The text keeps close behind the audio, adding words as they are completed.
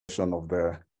of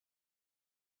the.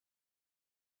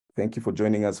 Thank you for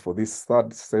joining us for this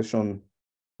third session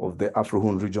of the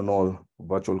Afro-Hun Regional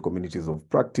Virtual Communities of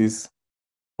Practice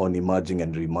on emerging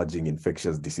and re-emerging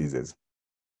infectious diseases.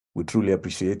 We truly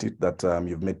appreciate it that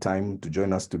you've made time to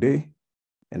join us today,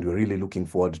 and we're really looking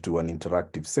forward to an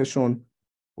interactive session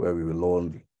where we will all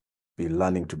be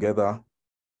learning together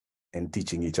and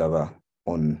teaching each other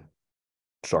on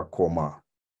trachoma.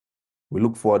 We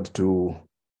look forward to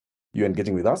you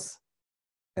engaging with us,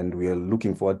 and we are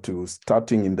looking forward to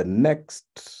starting in the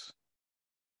next,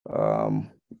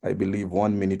 I believe,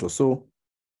 1 minute or so.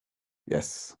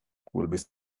 Yes, we'll be.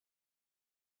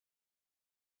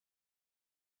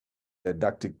 The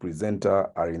didactic presenter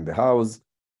are in the house,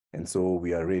 and so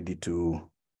we are ready to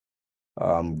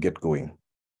get going.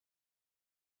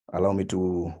 Allow me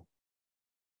to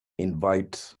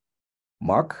invite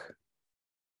Mark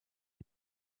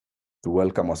to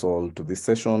welcome us all to this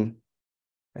session,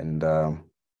 and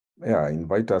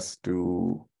invite us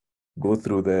to go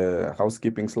through the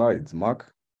housekeeping slides.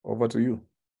 Mark, over to you.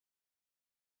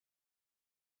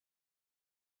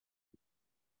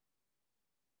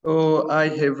 So, hi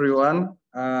everyone.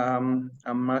 I'm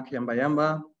Mark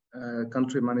Yamba,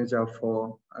 country manager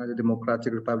for the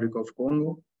Democratic Republic of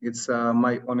Congo. It's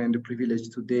my honor and privilege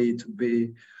today to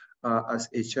be as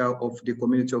a chair of the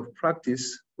Community of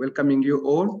Practice, welcoming you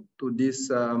all to this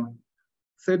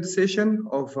third session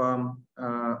of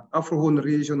Afro-Hun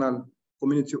Regional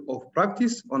Community of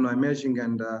Practice on emerging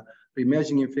and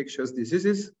re-emerging infectious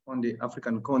diseases on the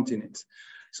African continent.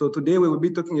 So today we will be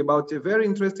talking about a very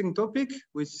interesting topic,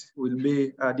 which will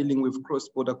be dealing with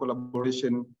cross-border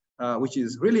collaboration, which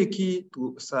is really key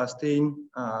to sustain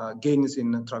gains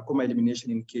in trachoma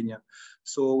elimination in Kenya.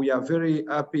 So we are very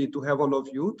happy to have all of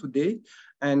you today,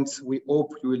 and we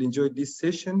hope you will enjoy this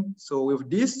session. So with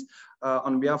this,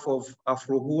 on behalf of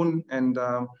Afro-Hun and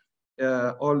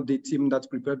all the team that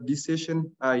prepared this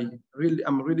session, I'm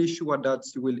really sure that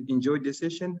you will enjoy the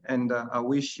session, and I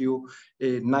wish you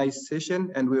a nice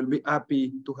session, and we'll be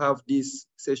happy to have this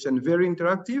session very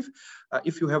interactive.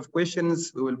 If you have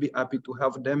questions, we will be happy to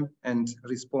have them and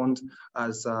respond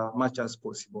as much as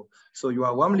possible. So you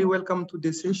are warmly welcome to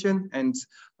the session, and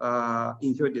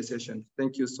enjoy the session.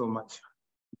 Thank you so much.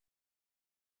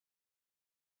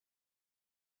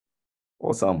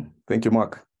 Awesome. Thank you,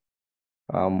 Mark.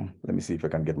 Let me see if I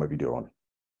can get my video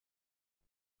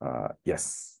on.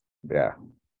 Yes, there.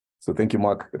 So thank you,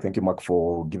 Mark. Thank you, Mark,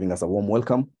 for giving us a warm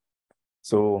welcome.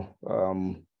 So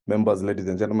members, ladies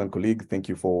and gentlemen, colleagues, thank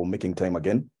you for making time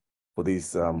again for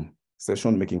this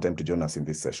session, making time to join us in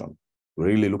this session. We're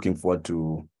really looking forward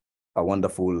to a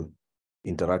wonderful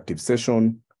interactive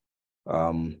session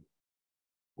where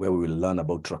we will learn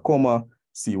about trachoma,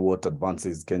 see what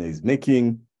advances Kenya is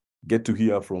making, get to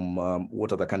hear from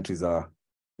what other countries are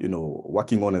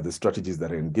working on and the strategies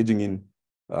that are engaging in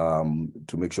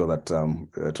to make sure that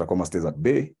trachoma stays at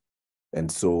bay.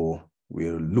 And so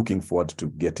we're looking forward to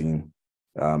getting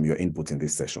your input in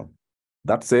this session.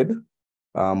 That said,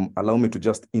 allow me to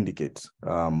just indicate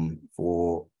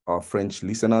for our French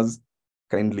listeners,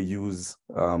 kindly use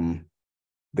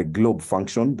the globe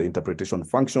function, the interpretation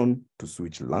function, to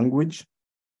switch language.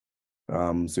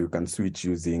 So you can switch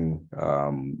using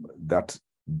that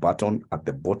button at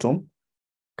the bottom.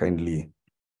 Kindly,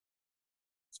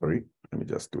 sorry, let me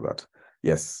just do that.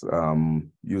 Yes,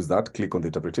 use that, click on the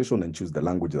interpretation and choose the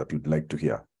language that you'd like to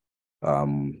hear.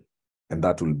 And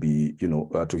that will be,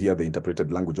 to hear the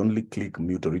interpreted language only, click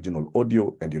mute original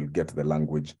audio and you'll get the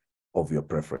language of your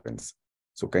preference.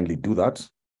 So kindly do that.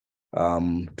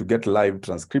 To get live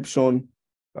transcription,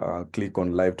 click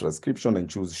on live transcription and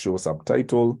choose show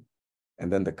subtitle,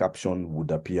 and then the caption would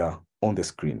appear on the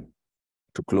screen.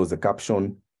 To close the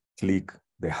caption, click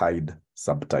the hide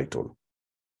subtitle.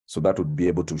 So that would be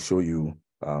able to show you,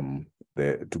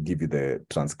 to give you the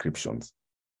transcriptions.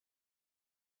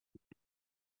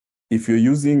 If you're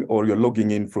using or you're logging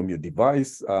in from your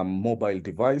device, mobile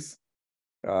device,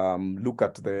 look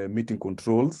at the meeting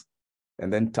controls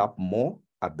and then tap more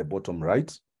at the bottom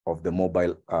right of the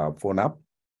mobile phone app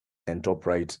and top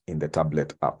right in the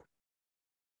tablet app.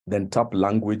 Then tap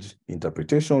language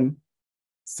interpretation,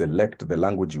 select the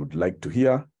language you would like to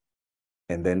hear,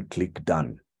 and then click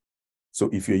done. So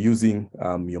if you're using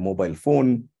your mobile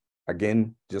phone,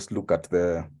 again, just look at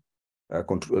the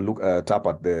tap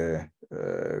at the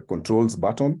controls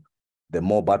button, the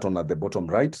more button at the bottom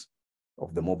right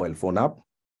of the mobile phone app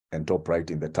and top right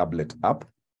in the tablet app.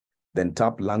 Then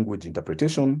tap language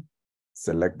interpretation,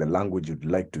 select the language you'd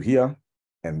like to hear,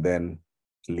 and then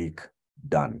click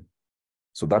done.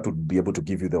 So that would be able to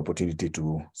give you the opportunity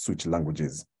to switch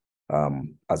languages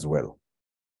as well.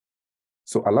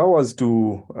 So allow us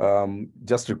to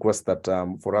just request that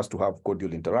for us to have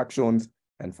cordial interactions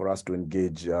and for us to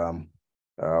engage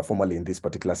formally in this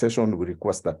particular session, we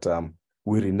request that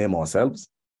we rename ourselves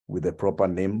with the proper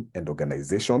name and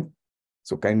organization.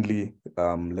 So kindly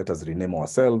let us rename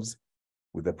ourselves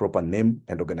with the proper name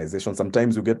and organization.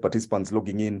 Sometimes you get participants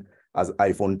logging in as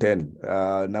iPhone 10.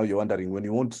 Now you're wondering when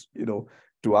you want,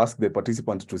 to ask the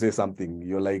participant to say something,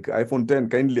 you're like, iPhone 10,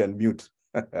 kindly unmute.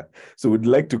 So we'd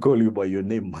like to call you by your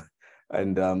name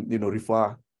and,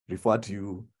 refer to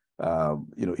you,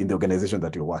 in the organization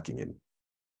that you're working in.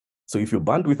 So if your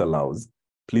bandwidth allows,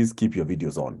 please keep your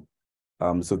videos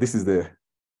on. So this is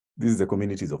the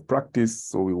communities of practice.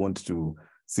 So we want to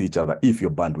see each other. If your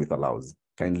bandwidth allows,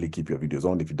 kindly keep your videos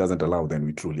on. If it doesn't allow, then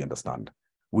we truly understand.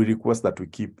 We request that we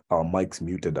keep our mics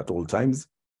muted at all times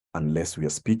unless we are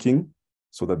speaking,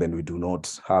 so that then we do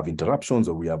not have interruptions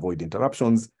or we avoid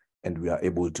interruptions and we are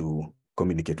able to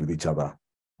communicate with each other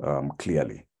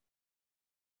clearly.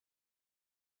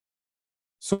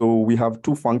 So we have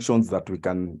two functions that we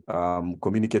can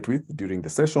communicate with during the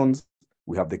sessions.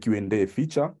 We have the Q&A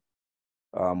feature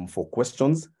for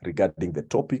questions regarding the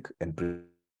topic and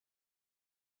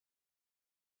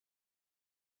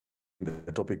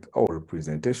the topic or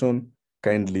presentation.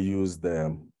 Kindly use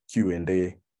the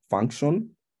Q&A function.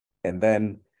 And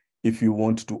then if you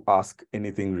want to ask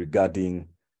anything regarding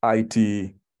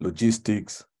IT,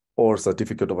 logistics, or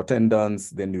certificate of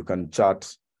attendance, then you can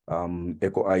chat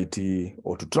Echo IT,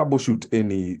 or to troubleshoot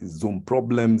any Zoom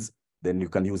problems, then you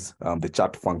can use the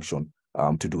chat function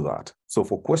to do that. So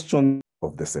for questions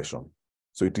of the session,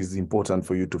 so it is important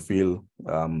for you to fill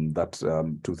that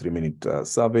 2-3 minute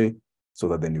survey, so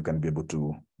that then you can be able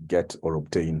to get or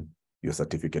obtain your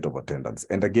certificate of attendance.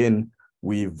 And again,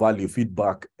 we value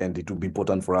feedback, and it will be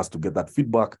important for us to get that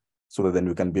feedback so that then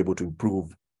we can be able to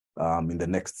improve in the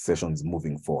next sessions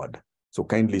moving forward. So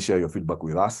kindly share your feedback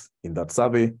with us in that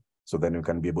survey, so then we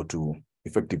can be able to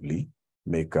effectively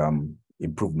make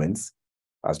improvements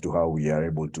as to how we are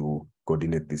able to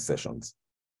coordinate these sessions.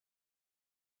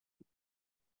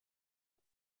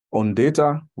 On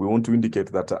data, we want to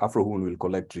indicate that AfroHoon will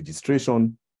collect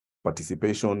registration,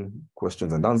 participation,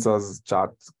 questions and answers,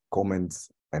 chats,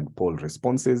 comments, and poll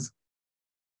responses.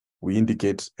 We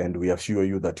indicate and we assure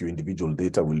you that your individual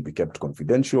data will be kept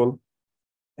confidential.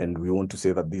 And we want to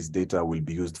say that this data will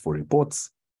be used for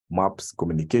reports, maps,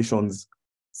 communications,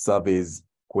 surveys,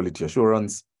 quality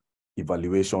assurance,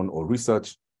 evaluation or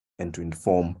research, and to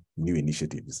inform new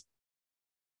initiatives.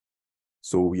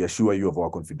 So we assure you of our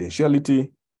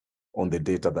confidentiality on the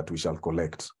data that we shall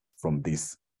collect from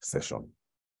this session.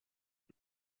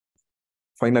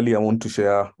 Finally, I want to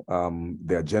share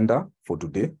the agenda for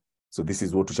today. So this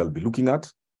is what we shall be looking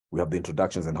at. We have the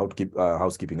introductions and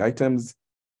housekeeping items,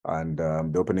 and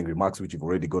the opening remarks, which you've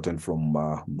already gotten from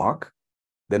Mark.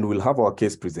 Then we'll have our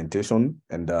case presentation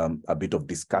and a bit of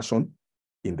discussion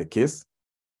in the case,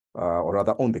 or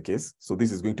rather on the case. So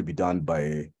this is going to be done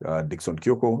by Dixon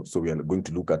Kyoko. So we are going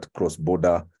to look at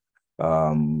cross-border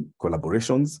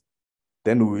collaborations.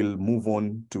 Then we will move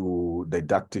on to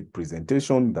didactic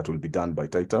presentation that will be done by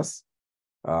Titus.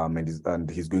 And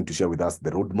he's going to share with us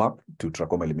the roadmap to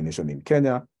Trachoma Elimination in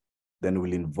Kenya. Then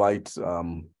we'll invite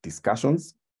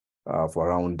discussions for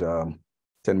around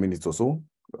 10 minutes or so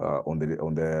on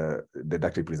the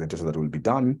didactic presentation that will be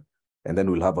done. And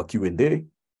then we'll have a Q&A.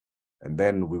 And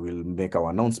then we will make our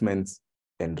announcements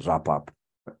and wrap up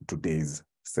today's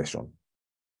session.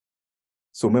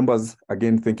 So members,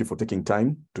 again, thank you for taking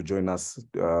time to join us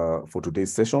for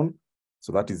today's session.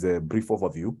 So that is a brief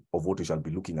overview of what we shall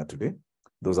be looking at today.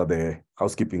 Those are the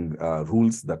housekeeping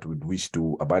rules that we'd wish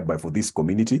to abide by for this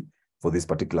community, for this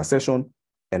particular session.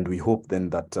 And we hope then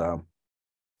that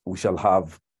we shall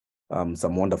have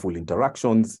some wonderful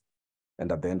interactions.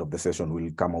 And at the end of the session,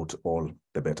 we'll come out all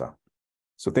the better.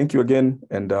 So thank you again.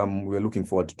 And we're looking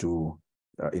forward to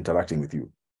interacting with you.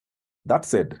 That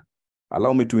said,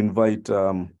 allow me to invite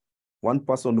one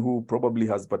person who probably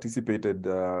has participated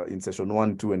in session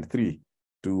 1, 2, and 3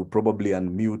 to probably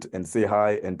unmute and say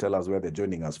hi and tell us where they're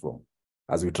joining us from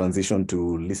as we transition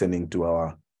to listening to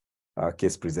our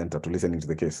case presenter, to listening to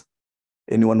the case.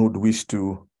 Anyone who'd wish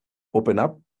to open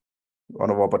up?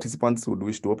 One of our participants would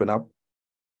wish to open up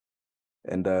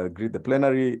and greet the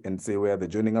plenary and say where they're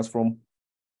joining us from?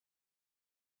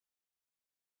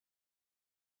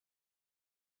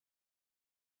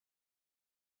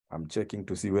 I'm checking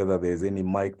to see whether there's any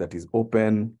mic that is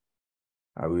open.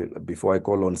 I will, before I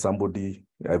call on somebody,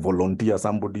 I volunteer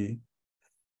somebody.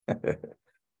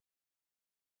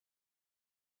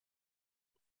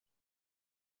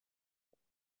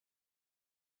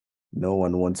 No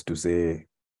one wants to say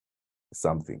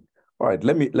something. All right,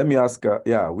 let me ask,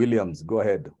 Williams, go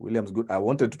ahead. Williams, good. I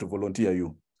wanted to volunteer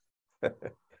you.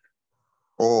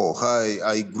 Oh, hi,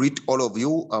 I greet all of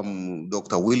you. I'm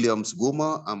Dr. Williams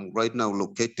Guma. I'm right now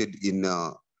located in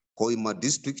Koima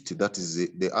district, that is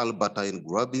the Albertine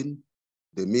Graben,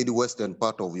 the Midwestern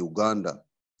part of Uganda.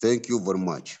 Thank you very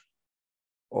much.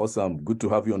 Awesome, good to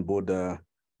have you on board,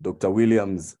 Dr.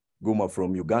 Williams Guma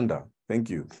from Uganda. Thank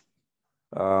you.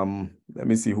 Let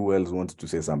me see who else wants to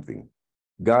say something.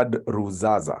 Gad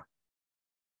Ruzaza.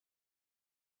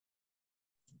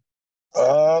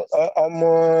 I'm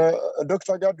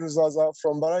Dr. Gad Ruzaza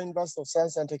from Bara University of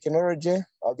Science and Technology.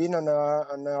 I've been an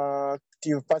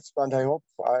active participant, I hope.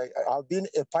 I've been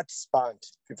a participant.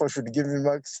 People should give me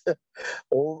marks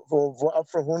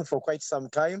for quite some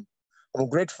time. I'm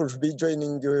grateful to be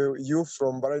joining you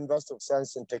from Bara University of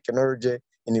Science and Technology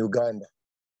in Uganda.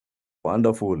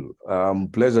 Wonderful.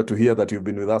 Pleasure to hear that you've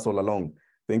been with us all along.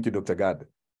 Thank you, Dr. Gad.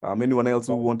 Anyone else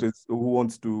who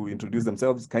wants to introduce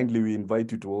themselves, kindly we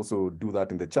invite you to also do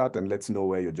that in the chat and let's know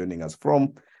where you're joining us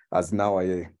from. As now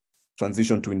I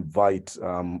transition to invite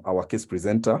our case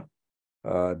presenter,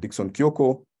 Dickson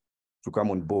Kyoko, to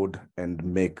come on board and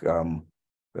make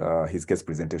his case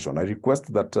presentation. I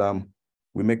request that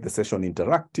we make the session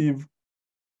interactive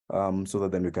so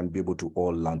that then we can be able to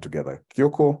all learn together.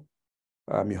 Kyoko,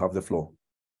 you have the floor.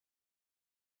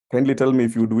 Kindly tell me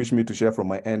if you would wish me to share from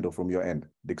my end or from your end,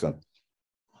 Dickson.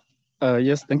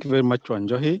 Yes, thank you very much,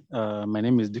 Wanjohi. My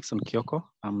name is Dickson Kyoko.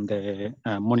 I'm the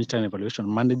Monitor and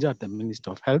Evaluation Manager at the Ministry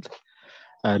of Health,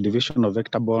 Division of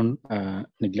Vector-Borne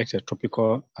Neglected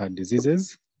Tropical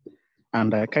Diseases.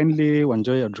 And kindly,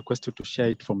 Wanjohi, I'd request you to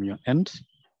share it from your end,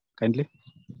 kindly.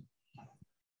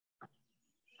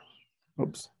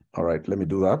 Oops. All right, let me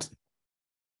do that.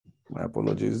 My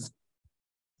apologies.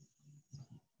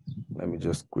 Let me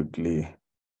just quickly.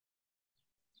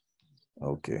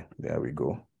 Okay, there we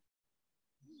go.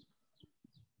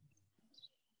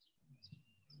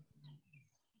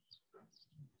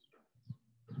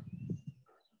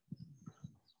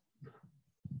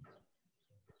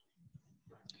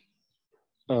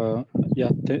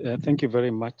 Thank you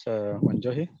very much,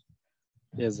 Wanjohi.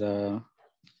 Yes,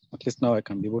 at least now I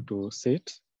can be able to see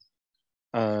it.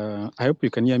 I hope you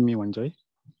can hear me, Wanjohi.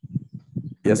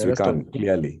 Yes, we can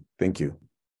clearly. Thank you.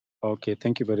 Okay,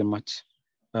 thank you very much.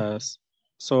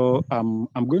 So I'm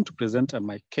going to present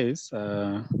my case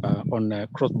on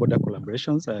cross-border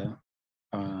collaborations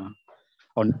on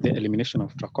the elimination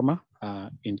of trachoma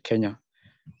in Kenya.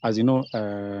 As you know,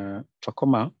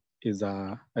 trachoma is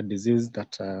a disease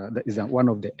that is one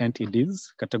of the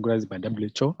NTDs categorized by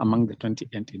WHO among the 20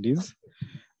 NTDs.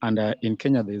 And in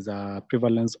Kenya, there's a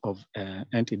prevalence of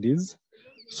NTDs.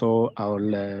 So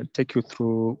I'll take you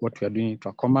through what we are doing in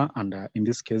trachoma. And in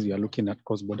this case, we are looking at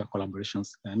cross-border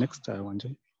collaborations. Next,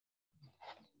 Wanjohi.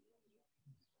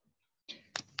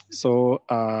 So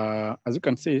as you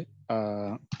can see,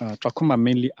 trachoma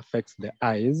mainly affects the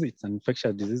eyes. It's an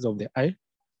infectious disease of the eye,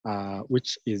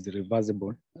 which is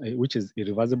irreversible,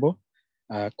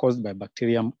 caused by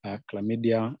bacterium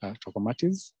Chlamydia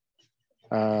trachomatis.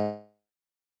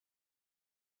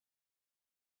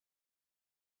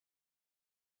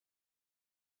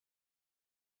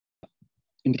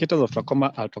 Indicators of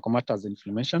trachoma are trachomatous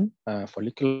inflammation,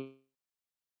 follicular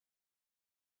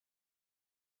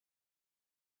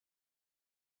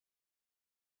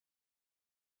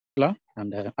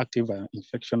and active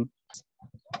infection.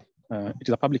 It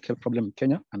is a public health problem in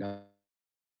Kenya and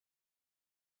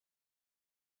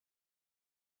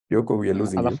Yoko, we are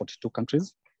losing other you. 42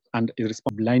 countries, and is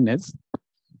responsible for blindness.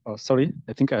 Oh, sorry,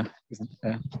 I think can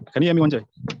you hear me, Wanjohi?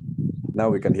 Now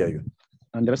we can hear you.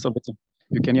 And the rest of it,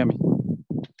 you can hear me.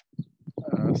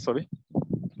 Sorry.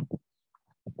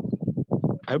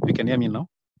 I hope you can hear me now.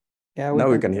 Yeah, now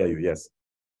we can hear you, yes.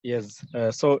 Yes,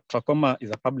 so trachoma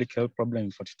is a public health problem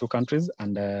in 42 countries,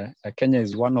 and Kenya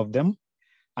is one of them,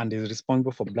 and is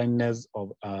responsible for blindness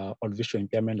or visual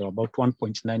impairment of about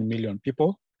 1.9 million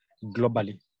people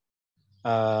globally.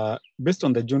 Based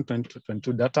on the June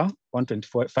 2022 data,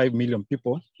 125 million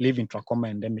people live in trachoma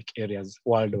endemic areas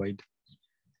worldwide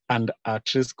and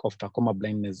at risk of trachoma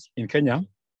blindness. In Kenya,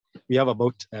 we have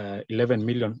about 11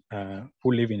 million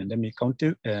who live in endemic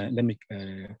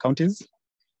counties,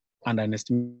 and an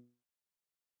estimate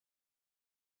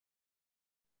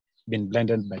been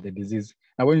blinded by the disease.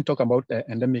 Now, when you talk about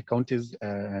endemic counties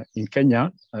in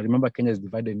Kenya, remember Kenya is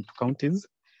divided into counties,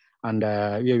 and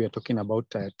here we are talking about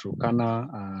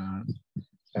Turkana,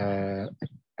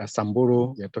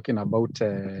 Samburu, we are talking about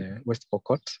West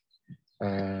Pokot,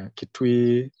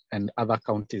 Kitui, and other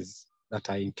counties that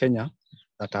are in Kenya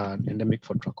that are endemic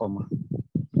for trachoma.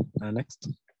 Next.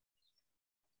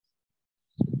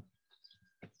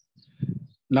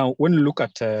 Now, when you look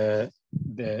at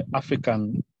the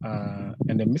African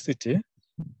endemicity,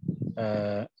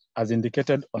 as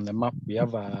indicated on the map, we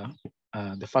have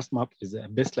the first map is a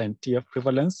baseline TF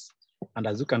prevalence. And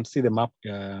as you can see, the map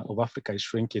of Africa is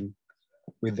shrinking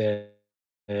with the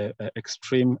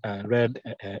extreme red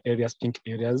areas, pink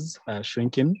areas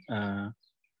shrinking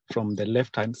from the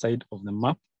left-hand side of the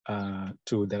map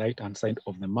to the right-hand side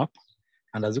of the map.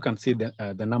 And as you can see,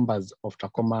 the numbers of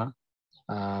trachoma,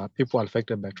 people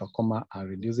affected by trachoma are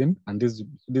reducing. And this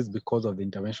is because of the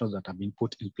interventions that have been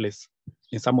put in place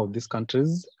in some of these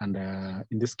countries. And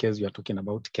in this case, we are talking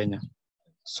about Kenya.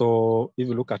 So if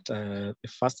you look at the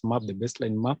first map, the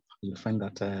baseline map, you'll find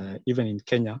that even in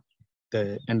Kenya,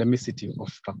 the endemicity of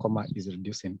trachoma is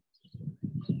reducing.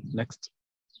 Next.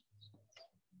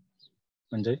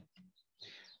 Manjay.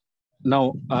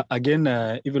 Now, again,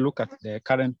 if you look at the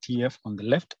current TF on the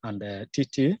left and the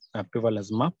TT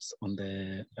prevalence maps on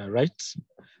the right,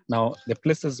 now the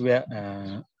places where,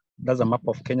 that's a map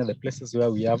of Kenya, the places where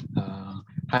we have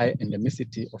high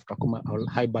endemicity of trachoma or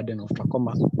high burden of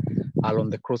trachoma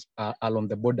along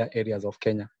the border areas of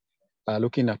Kenya.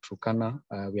 Looking at Turkana,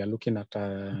 we are looking at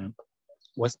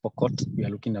West Pokot, we are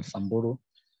looking at Samburu,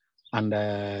 and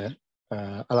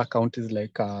other counties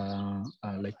like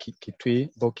Kitui,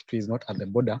 though Kitui is not at the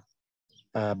border,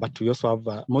 but we also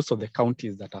have most of the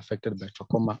counties that are affected by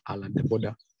trachoma are at the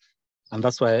border. And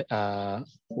that's why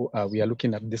we are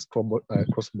looking at this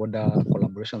cross-border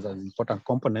collaborations as an important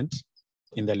component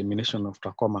in the elimination of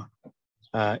trachoma.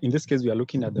 In this case, we are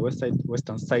looking at the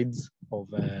western sides of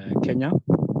Kenya,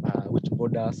 which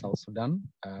border South Sudan,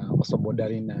 also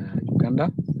bordering Uganda.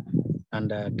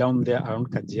 And down there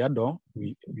around Kajiado,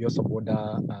 we also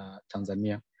border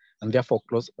Tanzania. And therefore,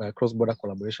 cross-border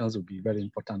collaborations will be very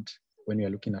important when we are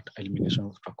looking at elimination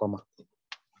of trachoma.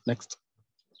 Next.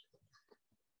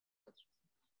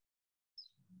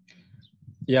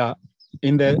 Yeah,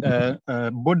 in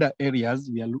the border areas,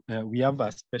 we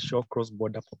have special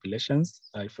cross-border populations.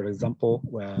 For example,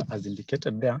 as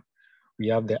indicated there, we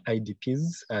have the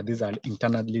IDPs. These are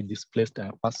internally displaced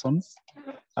persons.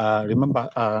 Remember,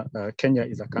 Kenya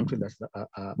is a country that's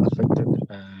affected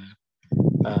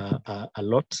a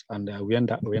lot, and we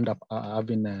end up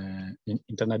having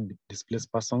internally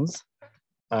displaced persons.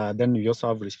 Then we also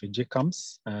have refugee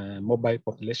camps, mobile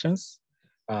populations.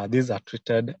 These are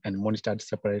treated and monitored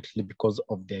separately because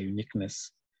of their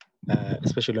uniqueness,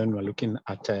 especially when we're looking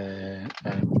at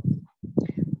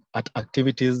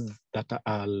activities that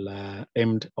are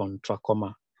aimed on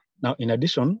trachoma. Now, in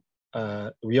addition,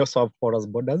 we also have porous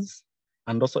borders,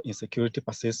 and also insecurity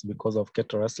persists because of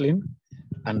cattle rustling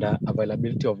and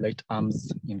availability of light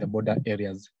arms in the border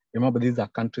areas. Remember, these are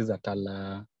countries that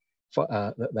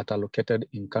are located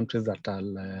in countries that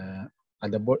are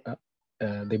at the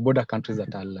border countries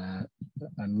that are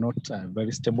not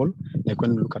very stable, like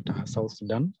when you look at South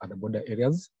Sudan at the border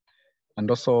areas. And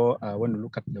also, when you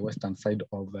look at the western side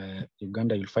of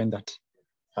Uganda, you'll find that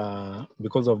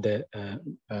because of the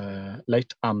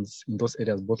light arms in those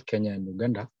areas, both Kenya and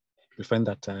Uganda, you'll find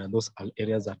that those are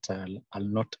areas that are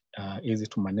not easy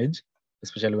to manage,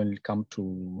 especially when it comes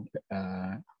to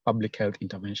public health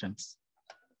interventions.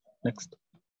 Next.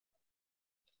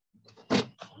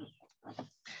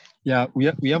 Yeah,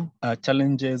 we have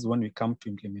challenges when we come to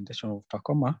implementation of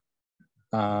trachoma.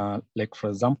 Like for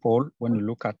example, when you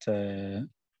look at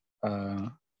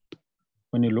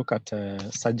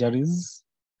surgeries,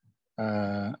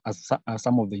 as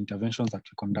some of the interventions that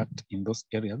we conduct in those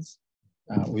areas,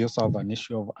 we also have an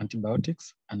issue of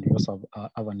antibiotics, and we also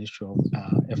have an issue of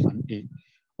F&A.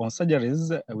 On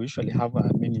surgeries, we usually have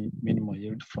a minimal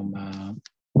yield from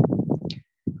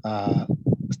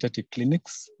static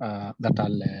clinics that are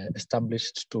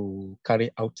established to carry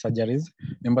out surgeries.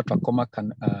 Remember, trachoma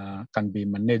can be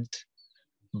managed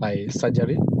by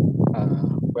surgery,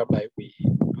 whereby we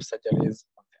do surgeries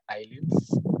on the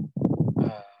eyelids.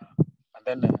 And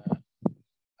then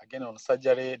again on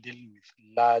surgery, dealing with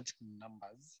large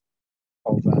numbers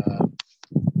of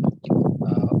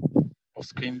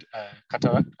screened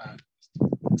cataracts.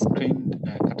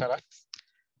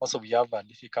 Also, we have a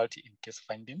difficulty in case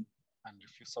finding and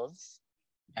refusals,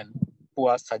 and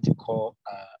poor surgical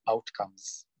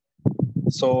outcomes.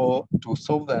 So to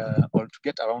solve or to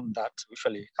get around that, we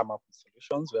usually come up with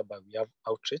solutions whereby we have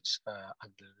outreach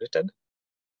accelerated,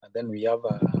 and then we have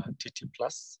TT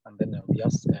plus, and then we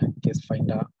have case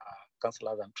finder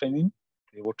counselors and training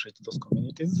to be able to reach those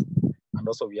communities, and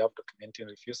also we have documenting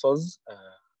refusals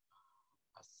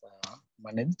as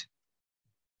managed,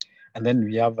 and then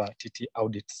we have TT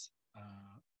audits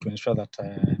to ensure that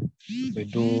we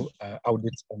do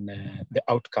audits on the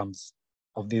outcomes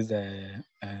these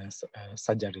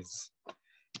surgeries.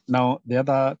 Now, the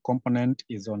other component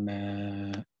is on,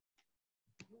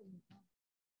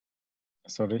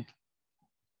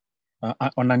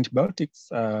 on antibiotics.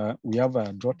 We have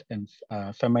a drought and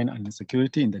famine and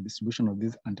insecurity in the distribution of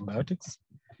these antibiotics.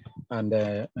 And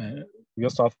we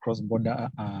also have cross-border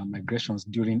migrations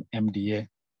during MDA.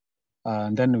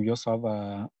 And then we also have,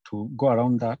 to go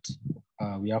around that,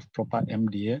 we have proper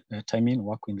MDA timing,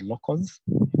 work with the locals,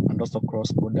 and also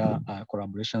cross-border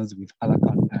collaborations with other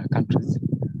countries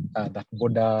that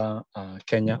border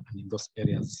Kenya and in those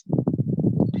areas.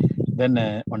 Then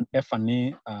on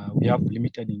F&E, we have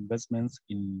limited investments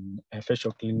in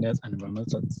facial cleanliness and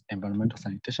environmental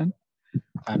sanitation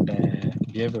and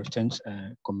behavioral change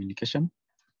communication.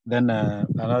 Then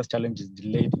another challenge is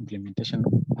delayed implementation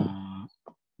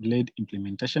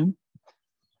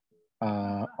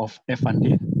of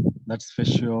F&E, that's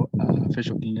facial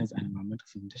cleanliness and environmental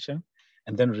sanitation,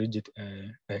 and then rigid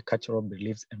cultural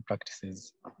beliefs and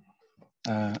practices.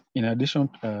 In addition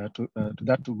to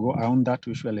that, to go around that,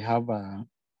 we usually have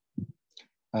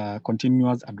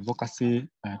continuous advocacy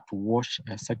to WASH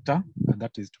sector,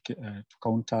 that is to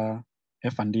counter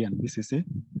F&D and BCC,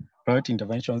 priority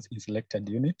interventions in selected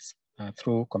units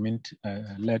through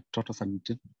community-led total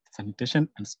sanitation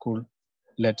and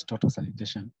school-led total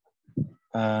sanitation.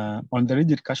 On the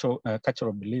rigid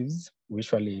cultural beliefs, we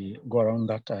usually go around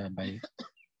that by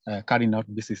carrying out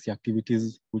BCC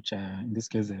activities, which in this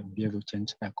case, behavioral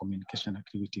change communication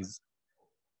activities.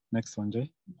 Next one,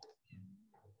 Jay.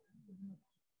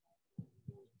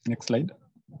 Next slide.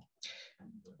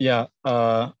 Yeah,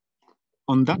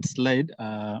 on that slide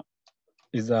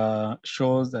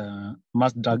shows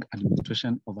mass drug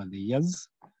administration over the years.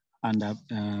 And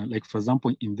like, for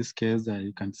example, in this case,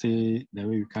 you can see the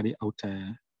way we carry out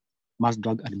mass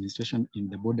drug administration in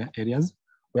the border areas,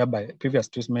 whereby previous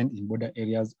treatment in border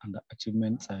areas and the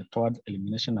achievements towards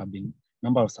elimination have been,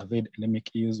 number of surveyed endemic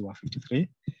EUs were 53,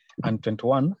 and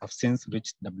 21 have since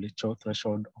reached WHO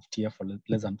threshold of TF for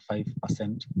less than 5%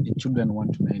 in children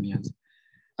 1 to 9 years.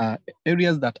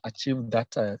 Areas that achieve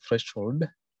that threshold,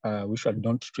 we usually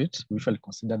don't treat. We usually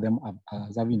consider them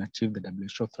as having achieved the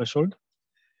WHO threshold.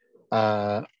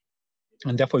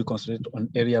 And therefore, we concentrate on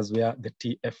areas where the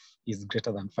TF is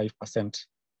greater than 5%.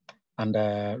 And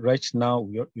right now,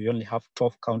 we only have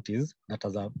 12 counties that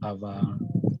have a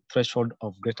threshold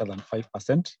of greater than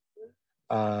 5%,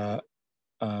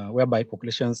 whereby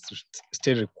populations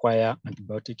still require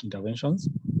antibiotic interventions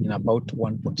in about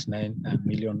 1.9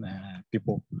 million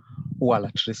people who are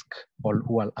at risk or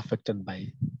who are affected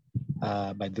by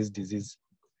this disease.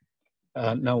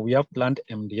 Now we have planned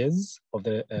MDAs. Of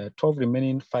the 12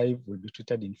 remaining, 5 will be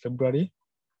treated in February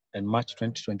and March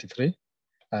 2023.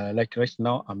 Like right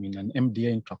now, I'm in an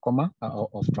MDA in Trachoma,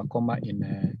 of Trachoma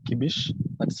in Kibish,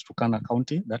 that's Turkana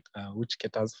County, that which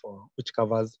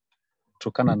covers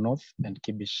Turkana North and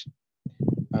Kibish,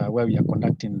 where we are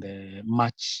conducting the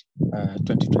March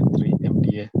 2023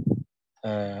 MDA.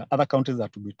 Other counties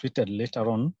that will be treated later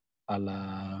on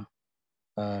are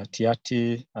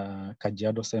Tiati,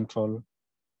 Kajiado Central,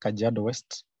 Kajiado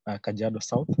West, Kajiado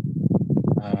South.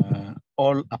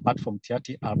 All apart from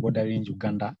Tiati are bordering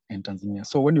Uganda and Tanzania.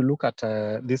 So when you look at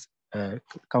these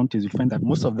counties, you find that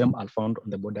most of them are found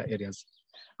on the border areas.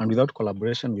 And without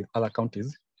collaboration with other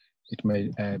counties, it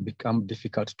may become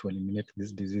difficult to eliminate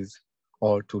this disease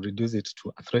or to reduce it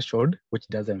to a threshold which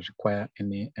doesn't require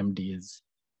any MDAs.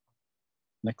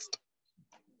 Next.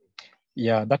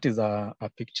 Yeah, that is a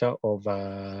picture of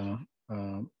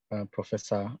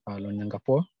Professor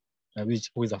Lonyangapo,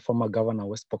 who is a former governor of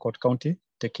West Pokot County,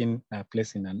 taking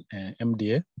place in an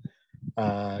MDA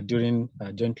during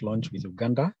a joint launch with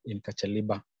Uganda in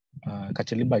Kacheliba.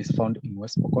 Kacheliba is found in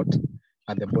West Pokot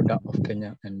at the border of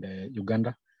Kenya and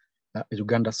Uganda.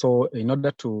 So in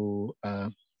order to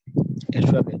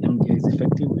ensure the MDA is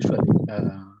effective, we usually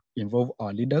involve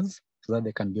our leaders so that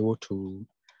they can be able to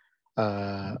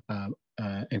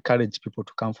encourage people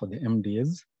to come for the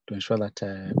MDAs to ensure that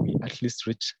we at least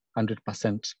reach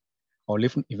 100%, or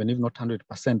even if not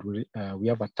 100%, we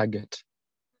have a target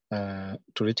to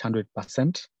reach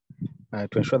 100%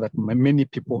 to ensure that as many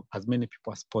people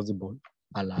as possible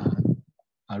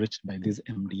are reached by these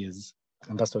MDAs,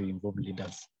 and that's why we involve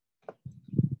leaders.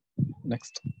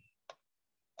 Next.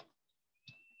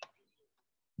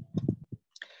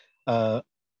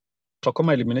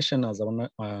 Trachoma elimination as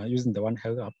using the One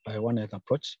Health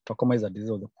approach. Trachoma is a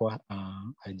disease of the poor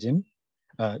hygiene,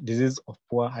 disease of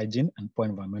poor hygiene and poor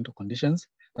environmental conditions.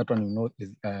 That one we know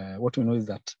is what we know is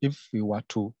that if we are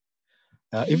to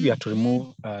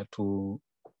remove to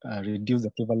reduce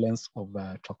the prevalence of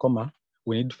trachoma,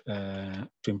 we need to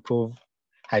improve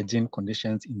hygiene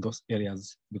conditions in those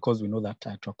areas, because we know that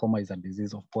trachoma is a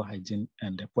disease of poor hygiene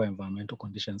and poor environmental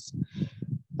conditions.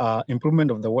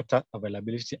 Improvement of the water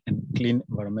availability and clean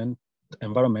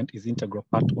environment is integral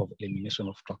part of elimination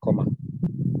of trachoma.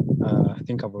 I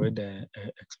think I've already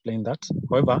explained that.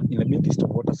 However, in the midst of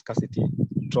water scarcity,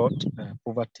 drought,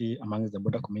 poverty amongst the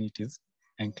border communities,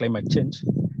 and climate change,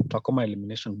 trachoma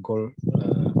elimination goal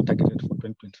targeted for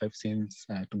 2025 seems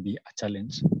to be a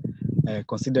challenge.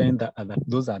 Considering that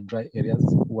those are dry areas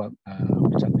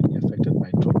which are mainly affected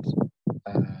by drought,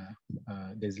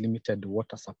 there's limited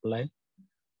water supply.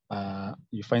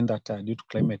 You find that due to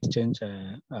climate change,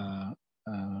 the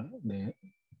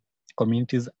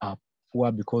communities are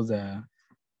poor because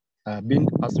being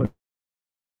pastoral,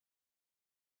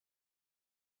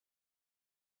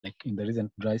 like in the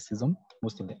recent dry season,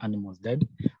 most of the animals died,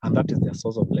 and that is their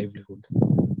source of livelihood.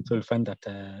 So you'll find that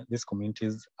these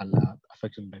communities are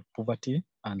affected by poverty,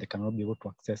 and they cannot be able to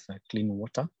access clean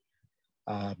water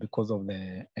because of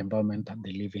the environment that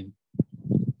they live in.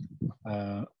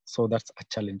 So that's a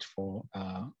challenge for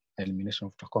elimination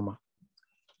of trachoma.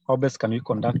 How best can we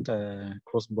conduct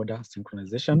cross-border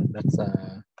synchronization? That's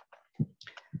a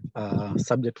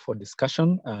subject for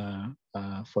discussion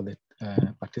for the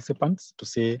participants to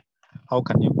say, how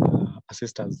can you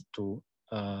assist us to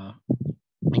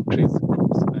increase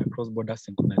cross-border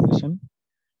synchronization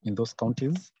in those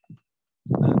counties?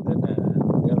 And then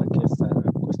the other case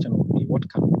question would be, what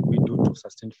can we do to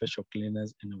sustain facial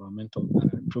cleanliness and environmental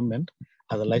improvement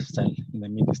as a lifestyle in the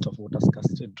midst of water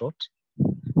scarcity, drought,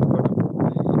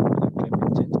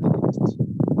 climate change amongst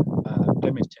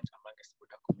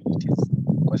border communities?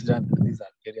 Considering that these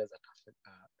are areas that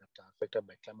are affected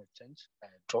by climate change,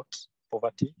 drought,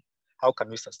 poverty, how can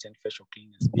we sustain facial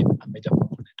cleanliness being a major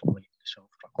component of elimination of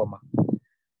trachoma?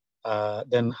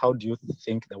 Then how do you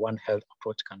think the One Health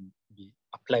approach can be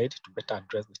applied to better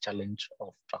address the challenge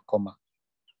of trachoma?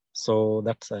 So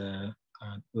that's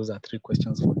those are three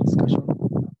questions for discussion to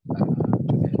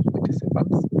the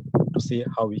participants to see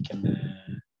how we can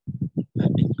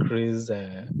increase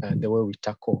the way we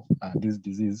tackle this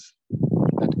disease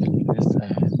that eliminates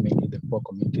mainly the poor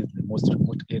communities, the most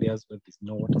remote areas where there's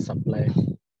no water supply,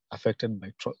 affected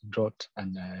by drought,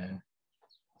 and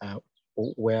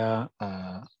where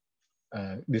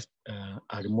these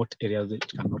are remote areas that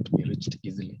cannot be reached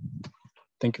easily.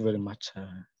 Thank you very much,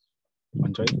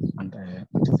 Manjoy and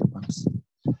participants.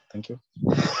 Thank you.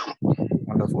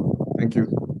 Wonderful. Thank you.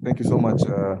 Thank you so much,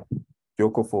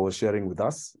 Kyoko, for sharing with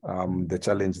us the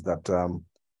challenge that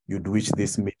you'd wish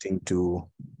this meeting to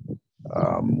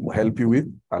help you with.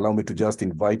 Allow me to just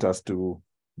invite us to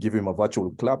give him a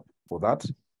virtual clap for that.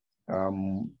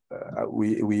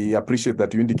 We appreciate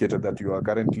that you indicated that you are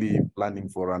currently planning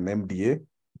for an MDA,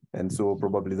 and so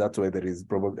probably that's why there is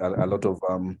probably a lot of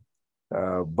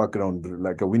background,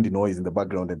 like a windy noise in the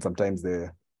background, and sometimes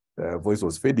the voice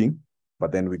was fading,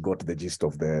 but then we got the gist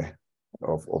of the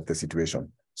situation.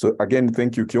 So again,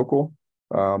 thank you, Kyoko.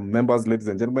 Members, ladies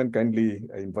and gentlemen, kindly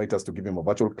invite us to give him a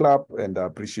virtual clap and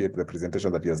appreciate the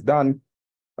presentation that he has done.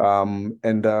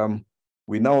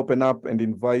 We now open up and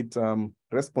invite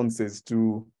responses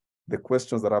to the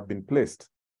questions that have been placed.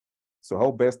 So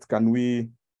how best can the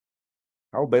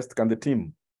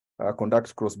team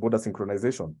conduct cross-border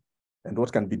synchronization? And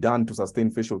what can be done to sustain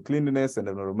facial cleanliness and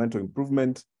environmental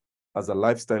improvement as a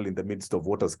lifestyle in the midst of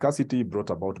water scarcity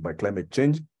brought about by climate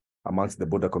change amongst the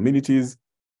border communities?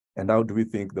 And how do we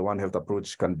think the One Health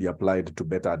approach can be applied to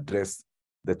better address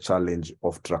the challenge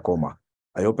of trachoma?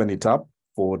 I open it up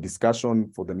for discussion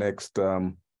for the next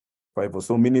 5 or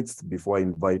so minutes before I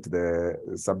invite the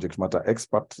subject matter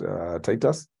expert,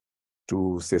 Titus,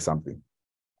 to say something.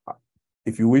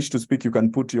 If you wish to speak, you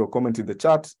can put your comment in the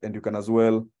chat, and you can as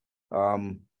well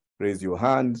raise your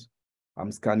hand.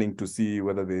 I'm scanning to see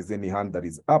whether there is any hand that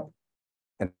is up,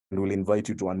 and we'll invite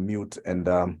you to unmute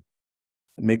and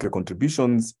make your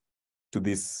contributions to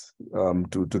this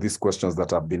to these questions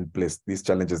that have been placed, these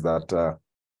challenges that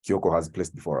Kyoko has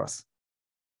placed before us.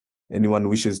 Anyone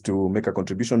wishes to make a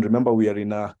contribution, remember we are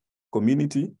in a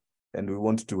community and we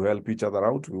want to help each other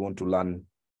out. We want to learn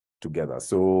together.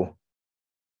 So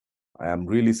I am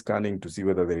really scanning to see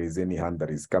whether there is any hand that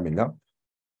is coming up.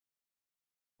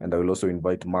 And I will also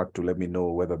invite Mark to let me know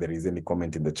whether there is any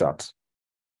comment in the chat.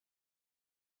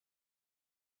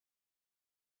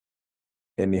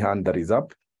 Any hand that is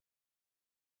up?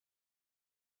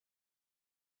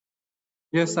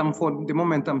 Yes, for the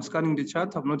moment, I'm scanning the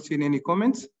chat. I've not seen any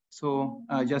comments. So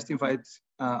I just invite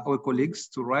our colleagues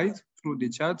to write through the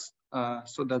chat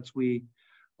so that we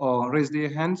raise their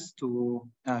hands to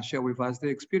share with us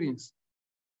their experience.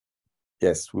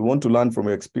 Yes, we want to learn from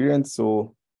your experience.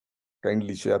 So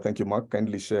Kindly share. Thank you, Mark.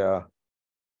 Kindly share.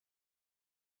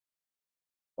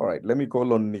 All right, let me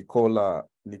call on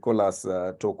Nicolas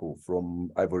Toku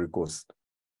from Ivory Coast.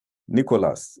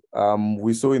 Nicolas,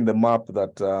 we saw in the map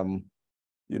that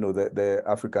you know, the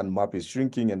African map is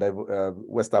shrinking, and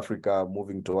West Africa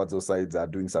moving towards those sides are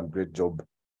doing some great job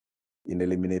in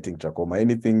eliminating trachoma.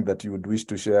 Anything that you would wish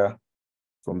to share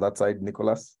from that side,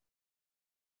 Nicolas?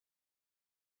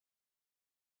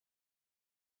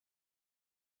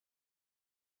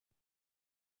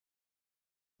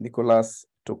 Nicolas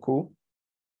Toku?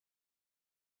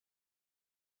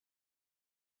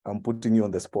 I'm putting you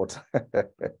on the spot.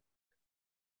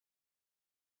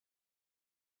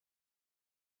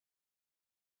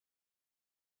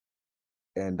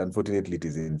 And unfortunately, it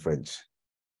is in French.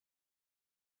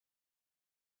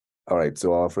 All right,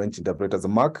 so our French interpreters,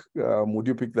 Mark, would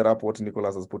you pick that up, what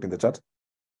Nicolas has put in the chat?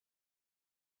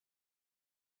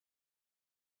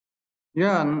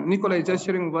 Yeah, Nicola is just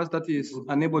sharing with us that he is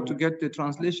unable to get the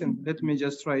translation. Let me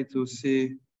just try to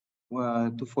see,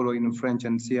 to follow in French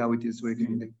and see how it is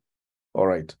working. All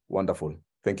right, wonderful.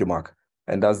 Thank you, Mark.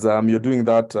 And as you're doing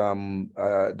that,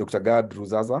 Dr. Gad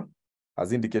Ruzaza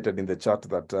has indicated in the chat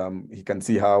that he can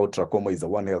see how trachoma is a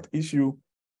One Health issue,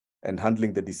 and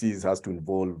handling the disease has to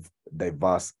involve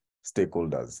diverse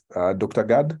stakeholders. Dr.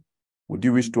 Gad, would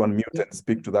you wish to unmute and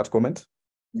speak to that comment?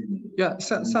 Yeah,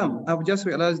 Sam, I've just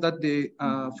realized that the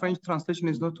French translation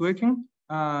is not working.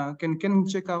 Can you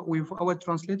check out with our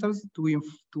translators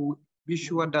to be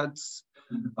sure that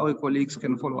our colleagues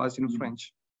can follow us in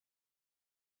French?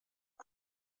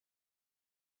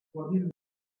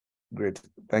 Great,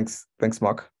 thanks,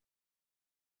 Mark.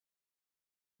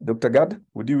 Dr. Gad,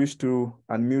 would you wish to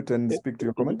unmute and speak to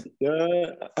your comment?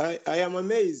 I am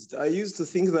amazed. I used to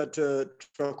think that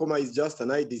trachoma is just an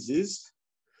eye disease,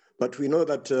 but we know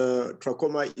that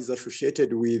trachoma is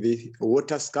associated with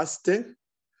water scarcity,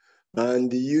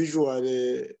 and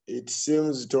usually it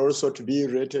seems to also to be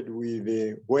related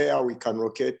with where we can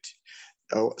locate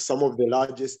some of the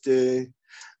largest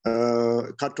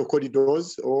cattle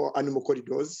corridors or animal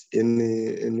corridors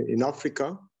in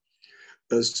Africa.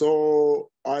 So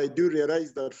I do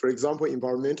realize that, for example,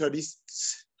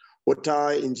 environmentalists,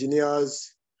 water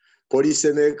engineers,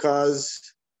 policymakers,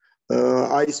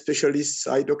 eye specialists,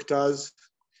 eye doctors,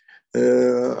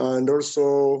 and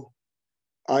also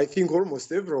I think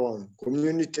almost everyone,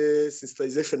 community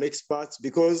sensitization experts,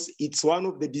 because it's one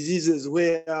of the diseases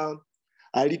where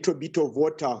a little bit of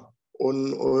water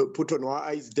put on our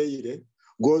eyes daily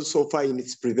goes so far in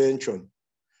its prevention.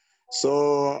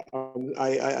 So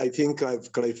I think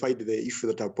I've clarified the issue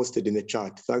that I posted in the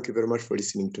chat. Thank you very much for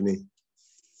listening to me.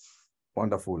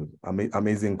 Wonderful,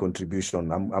 amazing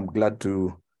contribution. I'm glad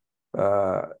to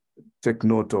take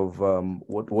note of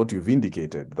what you've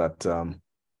indicated, that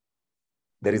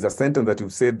there is a sentence that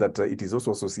you've said that it is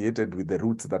also associated with the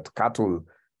routes that cattle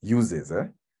uses.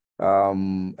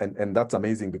 And that's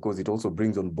amazing, because it also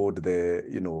brings on board the,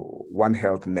 you know, One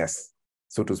Healthness,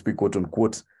 so to speak, quote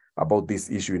unquote, about this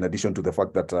issue, in addition to the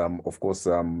fact that, of course,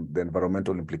 the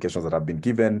environmental implications that have been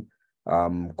given,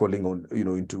 calling on, you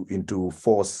know, into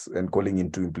force and calling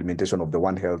into implementation of the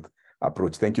One Health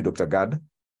approach. Thank you, Dr. Gad,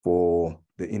 for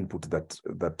the input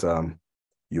that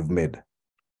you've made.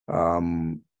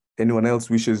 Anyone else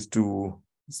wishes to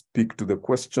speak to the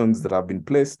questions that have been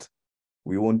placed?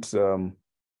 We want to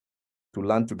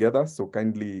learn together. So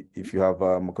kindly, if you have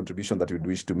a contribution that you'd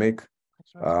wish to make,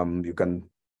 you can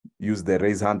use the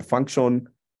raise hand function,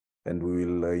 and we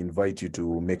will invite you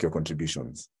to make your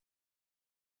contributions.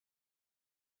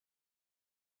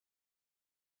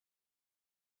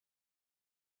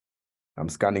 I'm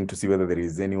scanning to see whether there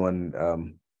is anyone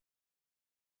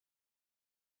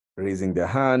raising their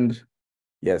hand.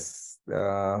 Yes,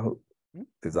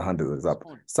 there's a hand that is up.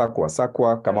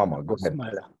 Sakwa Kamama, go ahead.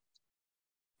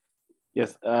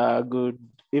 Yes, good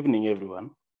evening,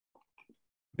 everyone.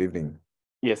 Good evening.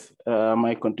 Yes,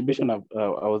 my contribution, I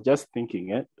was just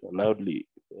thinking loudly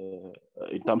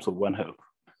in terms of One Health.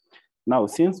 Now,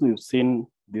 since we've seen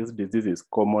this disease is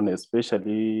common,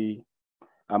 especially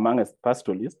among us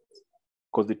pastoralists,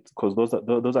 because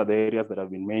those are the areas that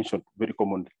have been mentioned very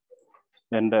commonly.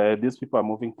 And these people are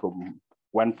moving from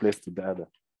one place to the other.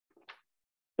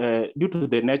 Due to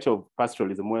the nature of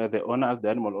pastoralism, where the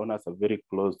animal owners are very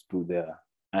close to their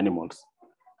animals.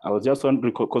 I was just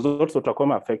wondering, because also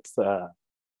trachoma affects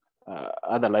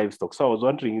other livestock. So I was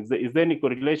wondering, is there any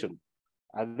correlation?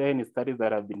 Are there any studies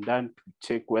that have been done to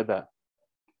check whether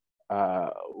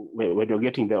when you're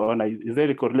getting the owner, is there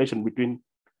a correlation between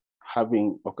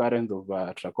having occurrence of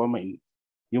trachoma in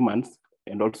humans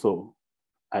and also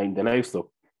in the livestock?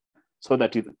 so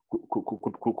that it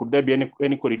could there be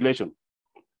any correlation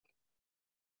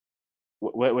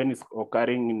when it's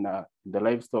occurring in the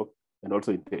livestock and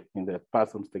also in the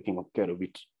persons taking care of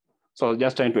it? So I was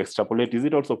just trying to extrapolate. Is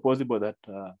it also possible that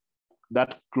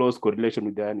that close correlation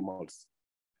with the animals?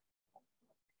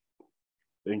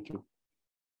 Thank you.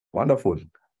 Wonderful.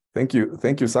 Thank you,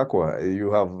 Sakwa.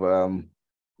 You have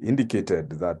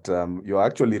indicated that you're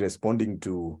actually responding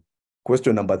to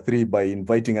question number 3 by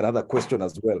inviting another question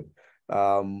as well.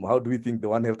 How do we think the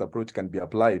One Health approach can be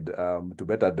applied to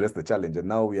better address the challenge? And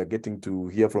now we are getting to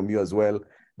hear from you as well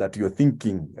that you're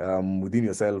thinking within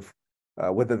yourself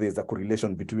whether there's a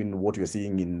correlation between what you're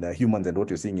seeing in humans and what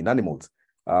you're seeing in animals.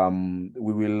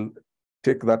 We will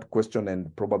take that question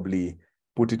and probably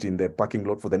put it in the parking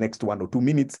lot for the next 1 or 2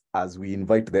 minutes as we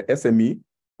invite the SME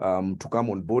to come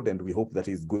on board, and we hope that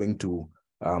he's going to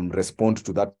respond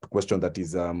to that question that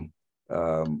is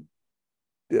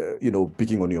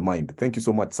picking on your mind. Thank you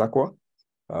so much, Sakwa,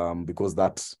 because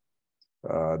that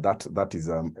is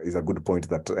a good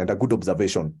point and a good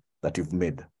observation that you've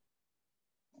made.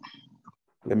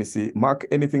 Let me see, Mark,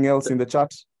 anything else in the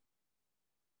chat?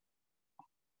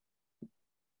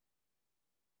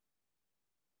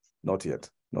 Not yet,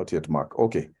 Mark.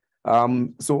 Okay.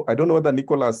 So I don't know whether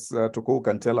Nicholas Toko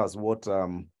can tell us what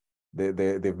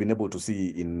they've been able to see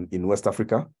in West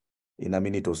Africa in a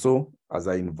minute or so, as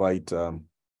I invite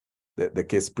the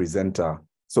case presenter,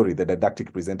 the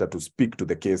didactic presenter, to speak to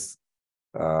the case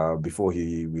before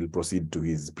he will proceed to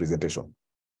his presentation.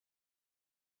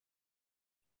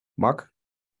 Mark?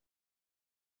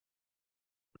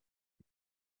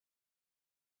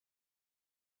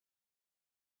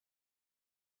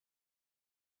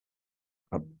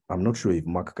 I'm not sure if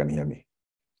Mark can hear me.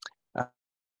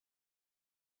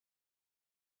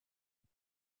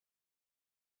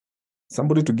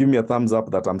 Somebody to give me a thumbs up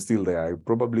that I'm still there. I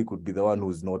probably could be the one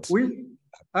who's not.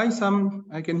 Hi, Sam.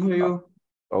 I can hear you.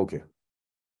 Okay.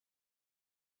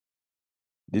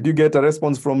 Did you get a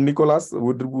response from Nicholas?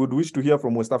 Would wish to hear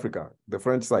from West Africa, the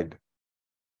French side.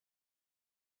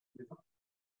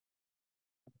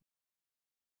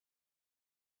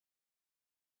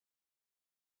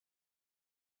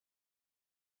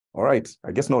 All right,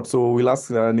 I guess not. So we'll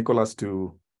ask Nicholas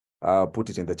to put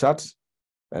it in the chat,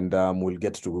 and we'll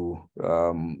get to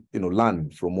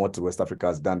learn from what West Africa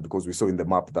has done, because we saw in the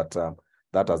map that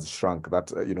that has shrunk. That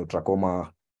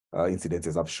trachoma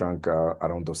incidences have shrunk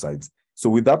around those sides. So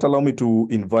with that, allow me to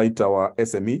invite our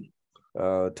SME,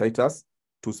 Titus,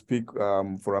 to speak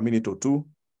for a minute or two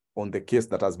on the case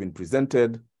that has been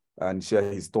presented and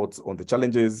share his thoughts on the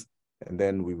challenges, and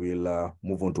then we will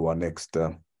move on to our next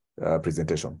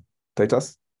presentation.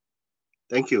 Titus?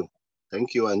 Thank you,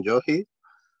 Anjohi,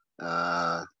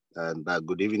 and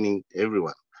good evening,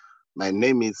 everyone. My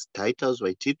name is Titus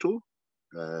Waititu,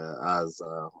 as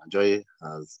Anjohi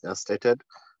has just stated,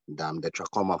 and I'm the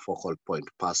trachoma focal point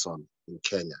person in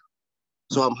Kenya.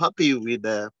 So I'm happy with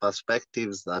the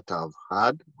perspectives that I've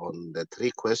had on the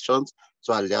 3 questions.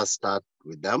 So I'll just start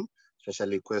with them,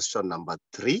 especially question number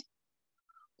 3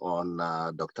 on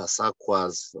Dr.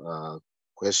 Sakwa's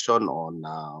question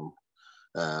on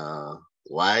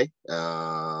why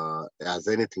has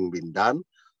anything been done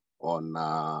on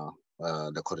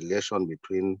the correlation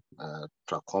between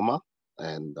trachoma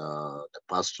and the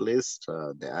pastoralists,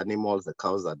 the animals, the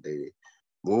cows that they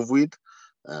move with.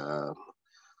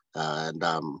 And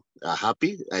I'm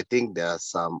happy. I think there's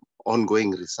some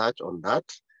ongoing research on that,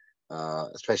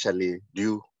 especially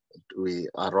we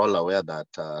are all aware that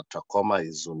trachoma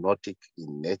is zoonotic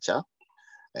in nature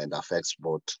and affects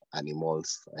both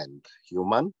animals and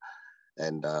human.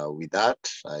 And with that,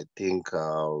 I think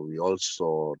we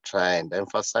also try and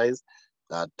emphasize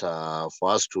that for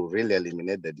us to really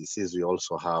eliminate the disease, we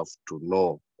also have to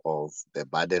know of the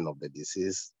burden of the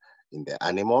disease in the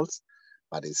animals.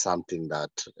 But it's something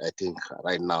that I think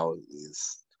right now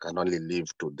can only leave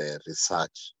to the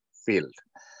research field.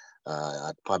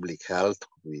 At public health,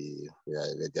 we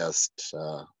are just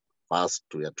first,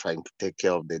 we are trying to take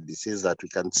care of the disease that we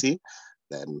can see.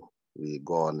 Then we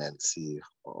go on and see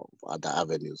other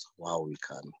avenues how we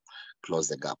can close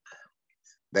the gap.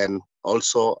 Then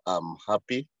also, I'm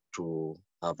happy to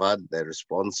have had the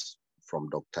response from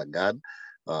Dr. Gad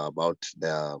about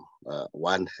the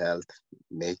One Health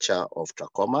nature of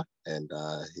trachoma, and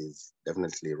he's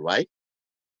definitely right.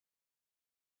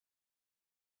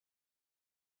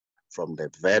 From the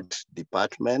vet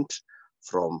department,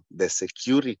 from the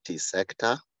security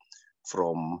sector,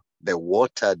 from the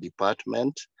water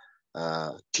department,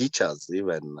 teachers,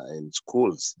 even in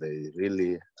schools, they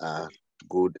really are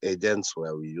good agents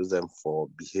where we use them for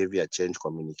behavior change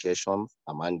communication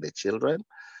among the children.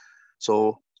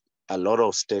 So a lot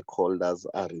of stakeholders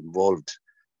are involved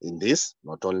in this,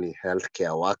 not only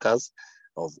healthcare workers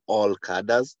of all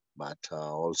cadres, but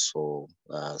also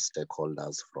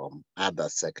stakeholders from other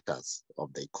sectors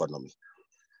of the economy.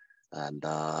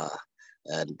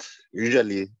 And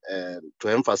usually to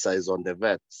emphasize on the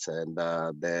vets and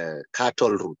the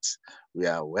cattle routes, we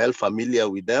are well familiar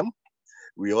with them.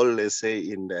 We always say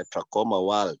in the trachoma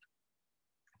world,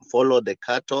 follow the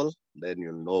cattle, then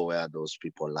you'll know where those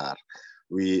people are.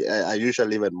 We are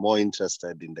usually even more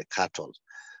interested in the cattle.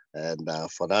 And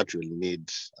for that, we'll need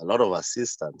a lot of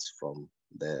assistance from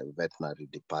the veterinary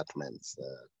departments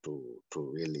to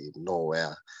really know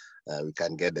where we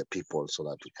can get the people so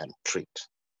that we can treat.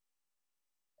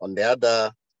 On the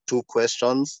other two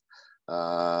questions,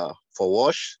 for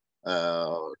WASH,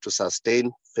 to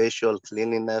sustain facial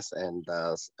cleanliness and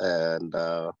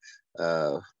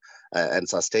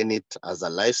sustain it as a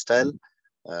lifestyle,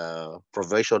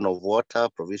 provision of water,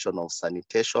 provision of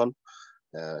sanitation.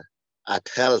 At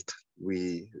health,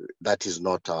 that is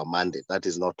not our mandate, that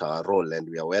is not our role, and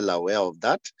we are well aware of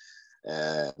that.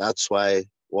 That's why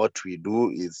what we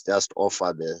do is just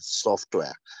offer the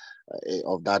software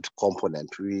of that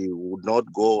component. We would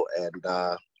not go and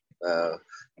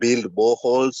build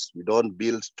boreholes. We don't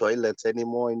build toilets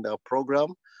anymore in the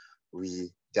program.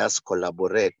 We just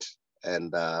collaborate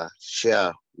and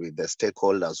share with the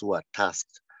stakeholders who are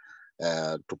tasked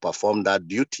to perform that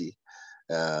duty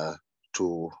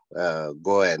to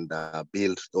go and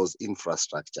build those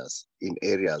infrastructures in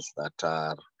areas that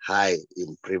are high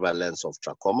in prevalence of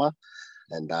trachoma,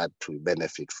 and that we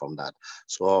benefit from that.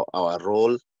 So our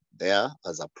role there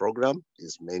as a program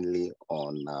is mainly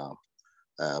on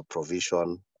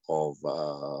provision of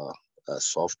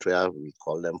software. We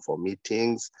call them for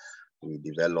meetings. We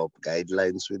develop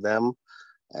guidelines with them,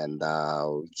 and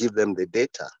give them the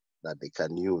data that they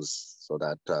can use so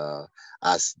that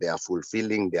as they are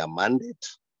fulfilling their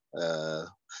mandate,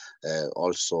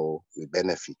 also we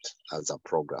benefit as a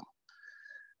program.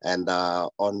 And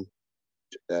on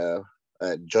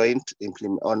joint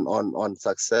implement on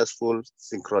successful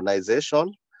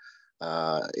synchronization,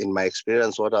 in my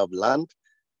experience, what I've learned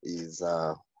is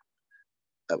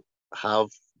have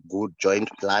good joint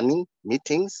planning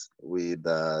meetings with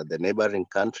the neighboring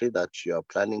country that you are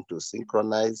planning to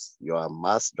synchronize your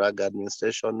mass drug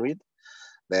administration with.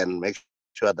 Then make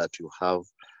sure that you have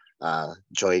a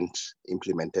joint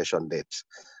implementation date,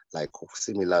 like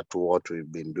similar to what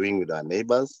we've been doing with our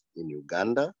neighbors in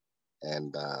Uganda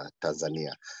and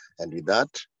Tanzania. And with that,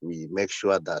 we make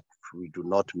sure that we do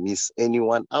not miss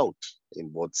anyone out in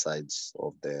both sides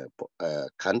of the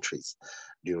countries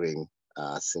during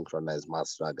synchronized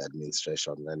mass drug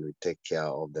administration. Then we take care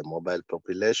of the mobile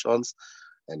populations,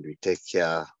 and we take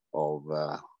care of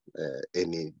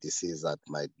any disease that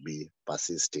might be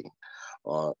persisting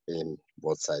in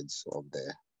both sides of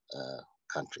the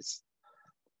countries.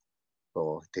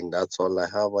 So I think that's all I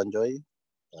have, Anjoy.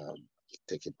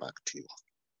 Take it back to you.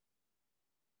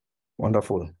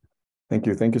 Wonderful. Thank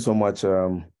you. Thank you so much,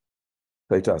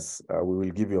 Titus. We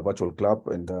will give you a virtual clap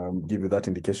and give you that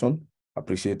indication,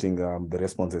 appreciating the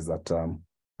responses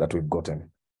that we've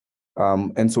gotten.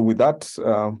 And so with that,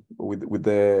 with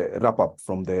the wrap up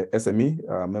from the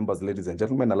SME members, ladies and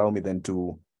gentlemen, allow me then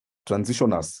to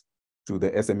transition us to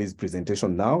the SME's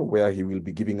presentation now, where he will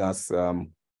be giving us the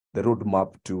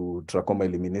roadmap to trachoma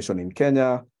elimination in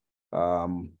Kenya,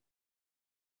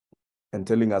 and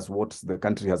telling us what the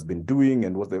country has been doing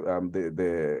and what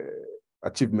the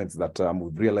achievements that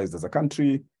we've realized as a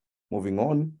country moving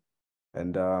on.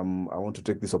 And I want to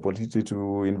take this opportunity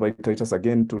to invite Titus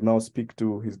again to now speak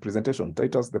to his presentation.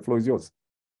 Titus, the floor is yours.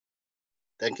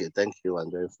 Thank you,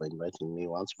 Andre, for inviting me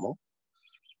once more.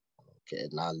 Okay,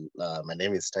 now my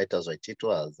name is Titus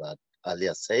Waititu, as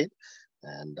earlier said,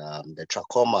 and the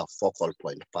trachoma focal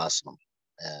point person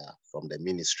from the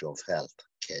Ministry of Health,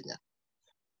 Kenya.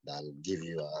 I'll give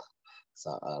you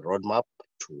a roadmap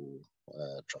to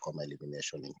trachoma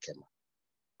elimination in Kenya.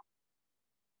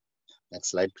 Next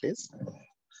slide, please.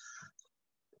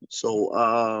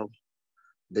 So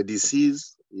the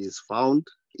disease is found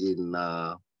in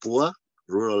poor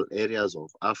rural areas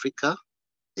of Africa,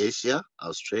 Asia,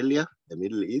 Australia, the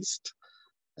Middle East,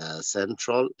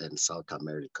 Central and South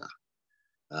America.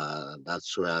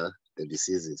 That's where the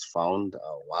disease is found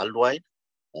worldwide.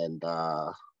 And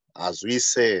as we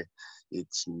say,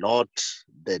 it's not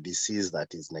the disease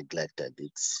that is neglected.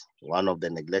 It's one of the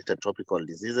neglected tropical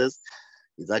diseases.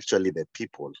 It's actually the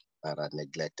people that are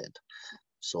neglected.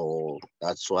 So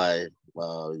that's why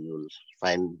you'll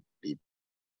find it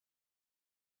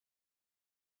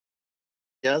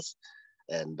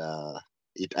and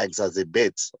it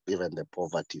exacerbates even the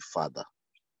poverty further.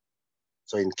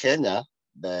 So in Kenya,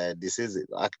 the disease is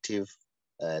active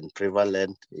and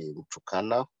prevalent in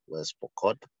Turkana, West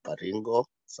Pokot, Baringo,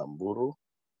 Samburu,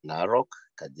 Narok,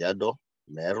 Kajiado,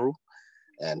 Meru,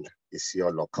 and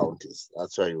Isiolo counties.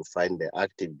 That's where you find the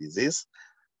active disease.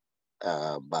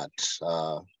 But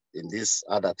in these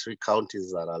other 3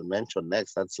 counties that I'll mention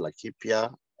next, that's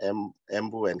Laikipia,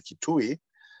 Embu, and Kitui,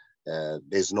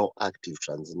 there's no active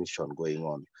transmission going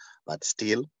on. But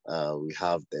still, we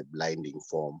have the blinding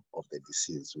form of the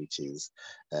disease, which is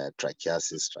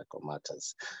tracheasis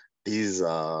trachomatis. These,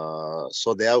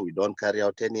 so there we don't carry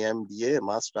out any MDA,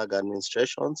 mass drug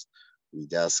administrations. We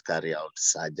just carry out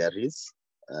surgeries.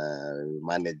 We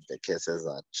manage the cases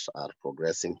that are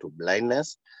progressing to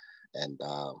blindness, and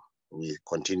we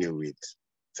continue with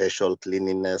facial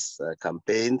cleanliness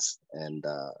campaigns and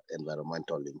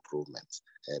environmental improvements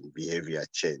and behavior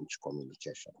change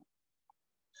communication.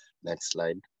 Next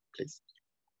slide, please.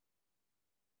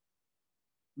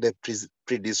 The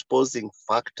predisposing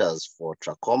factors for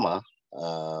trachoma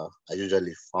are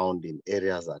usually found in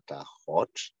areas that are hot,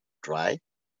 dry,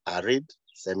 arid,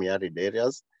 semi-arid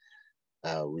areas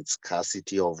with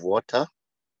scarcity of water,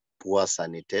 poor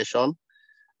sanitation,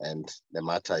 and the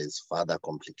matter is further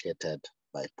complicated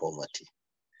by poverty.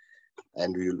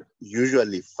 And we'll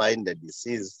usually find the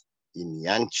disease in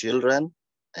young children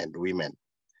and women.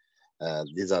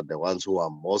 These are the ones who are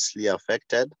mostly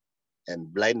affected,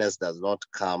 and blindness does not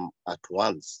come at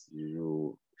once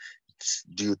due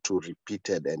to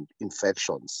repeated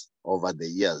infections over the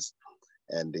years.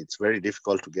 And it's very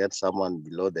difficult to get someone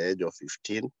below the age of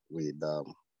 15 with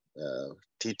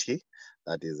TT,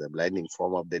 that is a blinding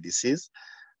form of the disease.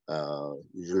 You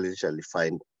usually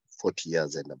find 40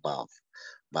 years and above.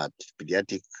 But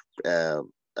pediatric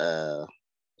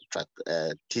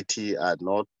TT are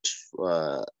not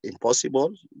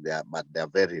impossible, but they're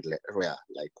very rare,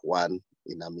 like 1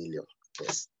 in a million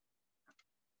cases.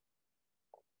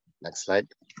 Next slide.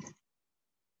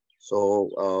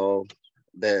 So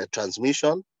the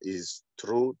transmission is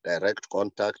through direct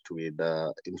contact with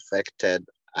infected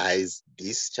eyes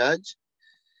discharge.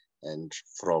 And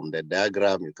from the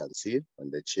diagram, you can see when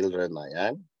the children are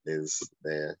young, there's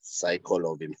the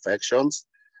cycle of infections.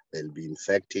 They'll be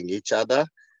infecting each other.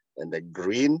 And the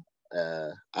green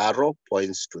arrow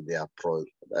points to their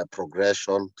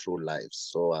progression through life.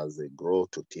 So as they grow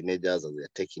to teenagers, as they're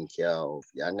taking care of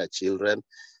younger children,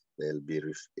 they'll be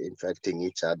infecting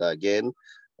each other again.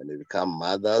 When they become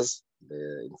mothers,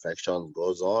 the infection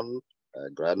goes on,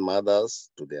 grandmothers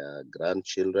to their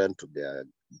grandchildren, to their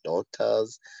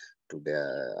daughters, to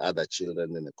their other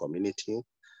children in the community.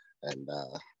 And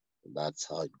that's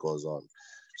how it goes on.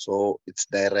 So it's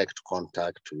direct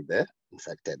contact with the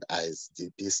infected eyes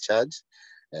discharge.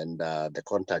 And the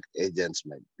contact agents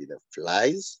might be the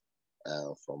flies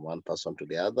from one person to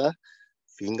the other,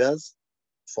 fingers,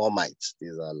 fomites.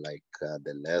 These are like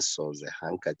the lassos, the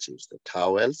handkerchiefs, the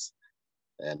towels,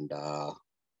 and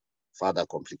further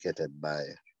complicated by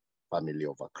family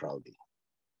overcrowding.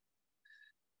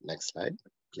 Next slide,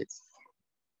 please.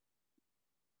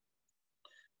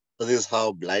 So this is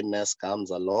how blindness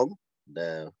comes along.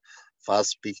 The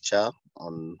first picture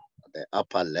on the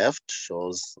upper left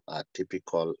shows a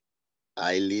typical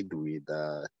eyelid with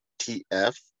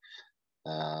TF.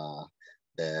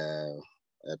 The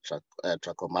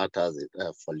trachomatas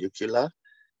follicular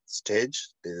stage.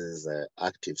 This is the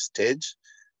active stage.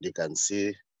 You can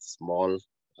see small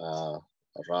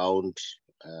round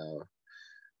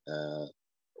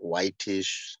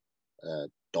whitish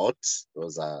dots.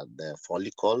 Those are the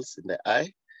follicles in the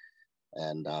eye.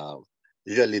 And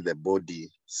usually the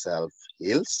body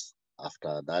self-heals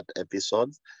after that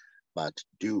episode, but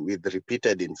with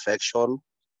repeated infection,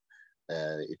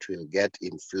 it will get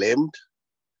inflamed,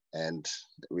 and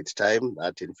with time,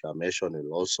 that inflammation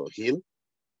will also heal.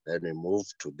 Then we move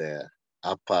to the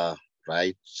upper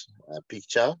right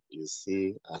picture. You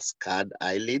see a scarred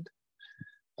eyelid.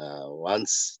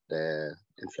 Once the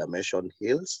inflammation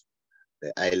heals,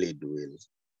 the eyelid will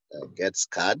get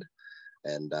scarred,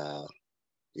 and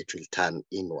it will turn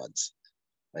inwards.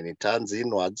 When it turns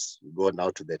inwards, we go now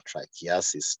to the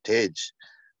tracheasis stage.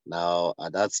 Now,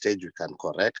 at that stage, we can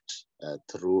correct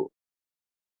through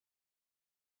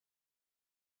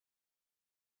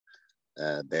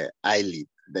the eyelid,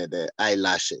 the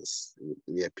eyelashes,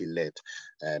 we epilate,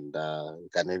 and we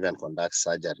can even conduct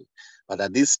surgery. But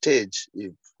at this stage,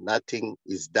 if nothing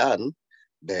is done,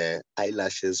 the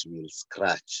eyelashes will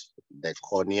scratch the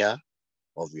cornea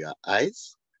of your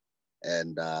eyes,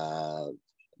 and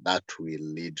that will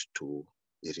lead to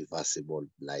irreversible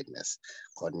blindness,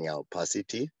 cornea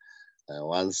opacity,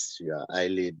 Once your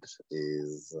eyelid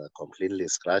is completely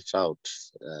scratched out,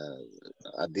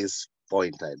 at this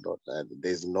point,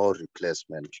 there's no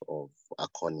replacement of a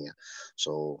cornea.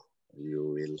 So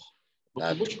you will,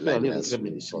 that blindness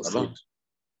will proceed.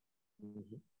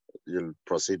 You'll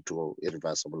proceed to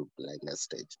irreversible blindness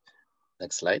stage.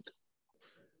 Next slide.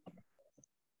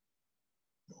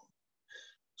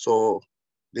 So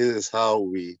this is how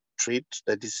we treat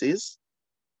the disease.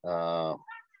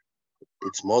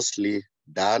 It's mostly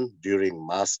done during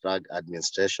mass drug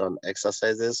administration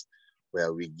exercises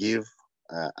where we give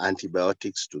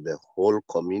antibiotics to the whole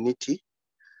community,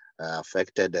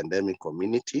 affected endemic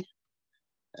community.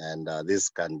 And this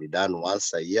can be done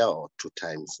once a year or 2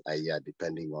 times a year,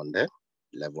 depending on the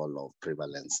level of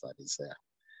prevalence that is there.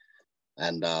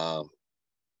 And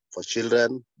for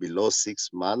children below 6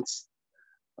 months,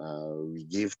 we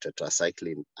give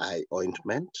tetracycline eye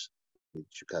ointment,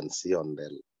 which you can see on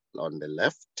the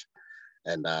left.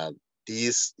 And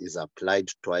this is applied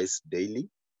twice daily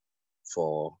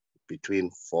for between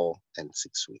 4 and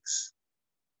 6 weeks.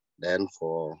 Then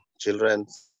for children,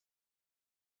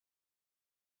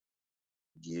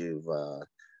 give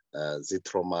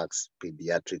Zithromax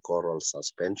pediatric oral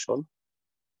suspension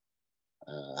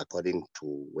according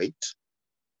to weight.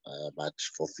 But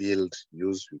for field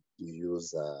use, we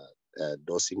use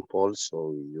dosing poles,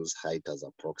 so we use height as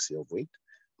a proxy of weight.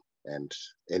 And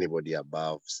anybody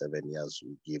above 7 years,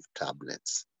 we give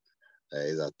tablets.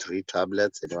 Either 3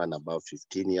 tablets, anyone above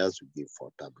 15 years, we give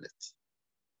 4 tablets.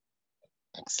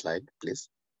 Next slide, please.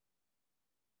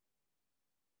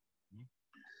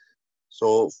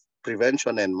 So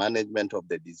prevention and management of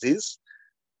the disease,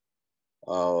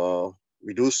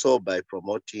 we do so by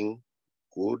promoting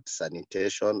good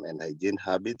sanitation and hygiene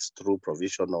habits through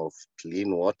provision of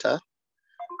clean water,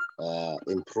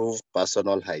 improved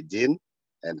personal hygiene,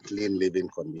 and clean living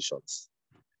conditions.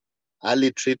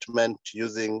 Early treatment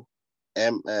using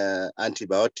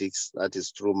antibiotics, that is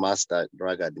through mass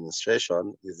drug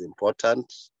administration, is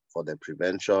important for the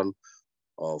prevention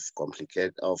of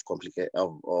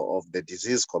the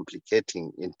disease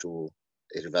complicating into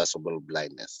irreversible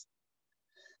blindness.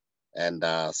 And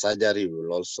surgery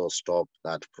will also stop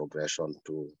that progression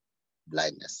to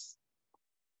blindness.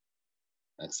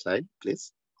 Next slide,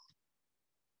 please.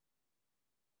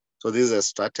 So this is a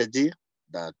strategy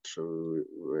that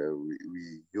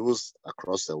we use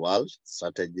across the world,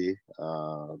 strategy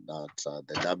that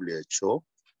the WHO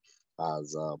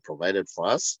has provided for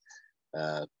us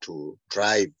to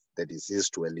drive the disease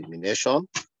to elimination.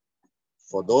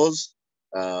 For those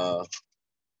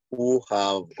who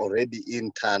have already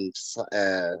interned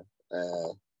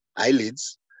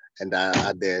eyelids and are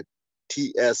at the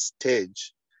TS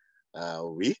stage,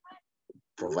 we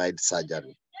provide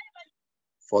surgery.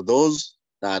 For those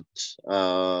that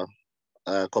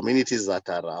communities that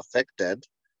are affected,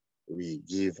 we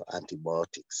give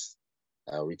antibiotics,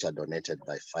 which are donated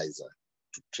by Pfizer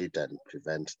to treat and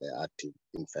prevent the active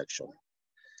infection.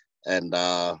 And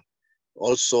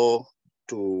also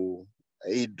to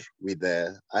aid with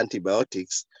the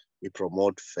antibiotics, we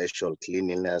promote facial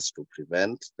cleanliness to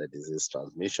prevent the disease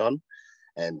transmission.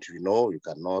 And you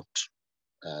cannot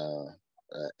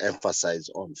emphasize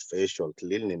on facial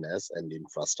cleanliness, and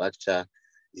infrastructure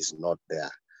is not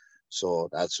there. So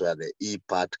that's where the E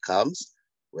part comes,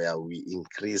 where we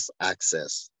increase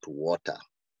access to water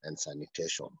and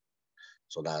sanitation,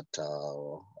 so that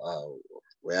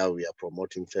where we are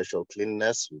promoting facial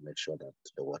cleanliness, we make sure that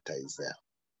the water is there.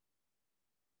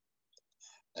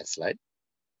 Next slide.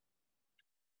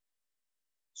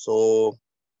 So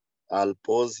I'll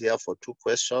pause here for 2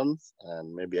 questions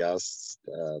and maybe ask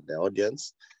the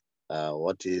audience,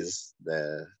 what is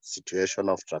the situation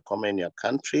of trachoma in your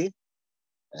country?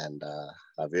 And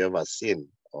have you ever seen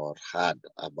or heard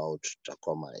about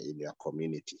trachoma in your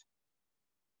community?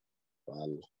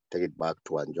 I'll take it back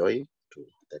to Anjoy to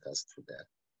take us through the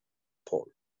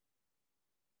poll.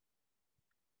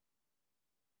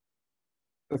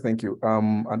 Thank you.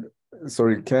 And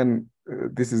sorry, Ken,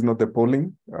 this is not the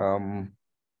polling.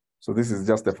 So this is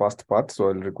just the first part. So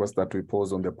I'll request that we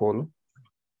pause on the poll.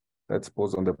 Let's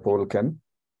pause on the poll, Ken.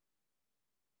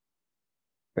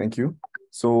 Thank you.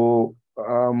 So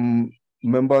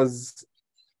members,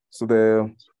 so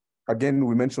again,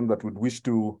 we mentioned that we'd wish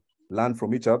to learn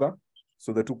from each other.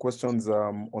 So the 2 questions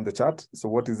on the chat. So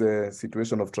what is the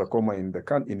situation of trachoma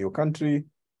in your country?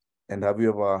 And have you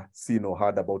ever seen or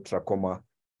heard about trachoma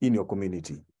in your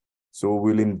community? So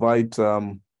we'll invite,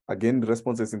 again,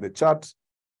 responses in the chat.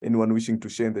 Anyone wishing to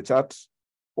share in the chat,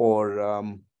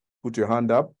 or put your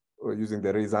hand up or using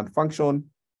the raise hand function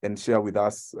and share with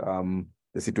us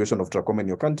the situation of trachoma in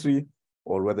your country.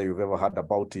 or whether you've ever heard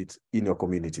about it in your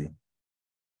community.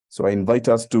 So I invite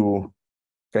us to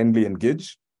kindly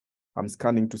engage. I'm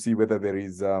scanning to see whether there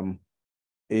is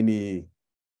any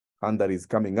hand that is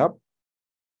coming up.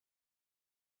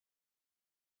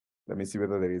 Let me see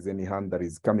whether there is any hand that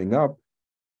is coming up.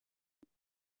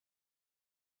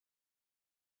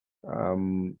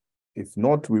 If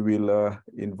not, we will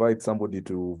invite somebody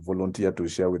to volunteer to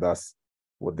share with us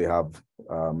what they have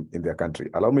in their country.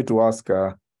 Allow me to ask,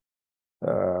 to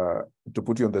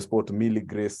put you on the spot, Millie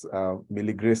Grace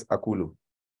Akulu.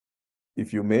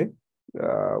 If you may,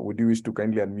 would you wish to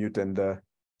kindly unmute and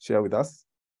share with us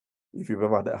if you've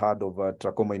ever heard of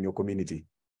trachoma in your community?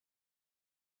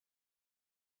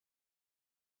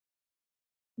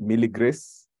 Millie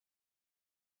Grace.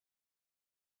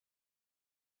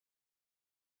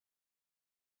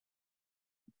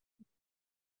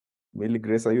 Millie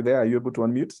Grace, are you there? Are you able to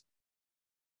unmute?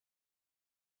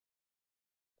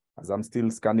 As I'm still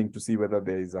scanning to see whether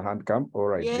there is a hand come. All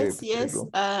right, yes, great. yes,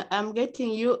 I'm getting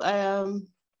you. Do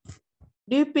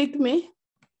you pick me?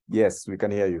 Yes, we can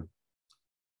hear you.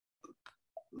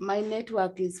 My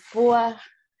network is poor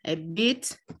a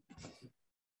bit.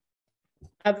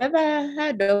 I've ever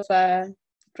heard of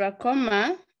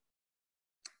trachoma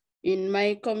in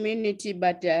my community,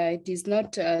 but it is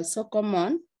not so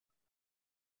common.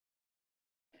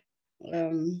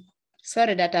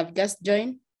 Sorry that I've just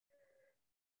joined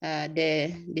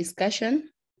the discussion.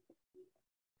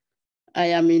 I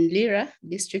am in Lira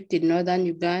district in northern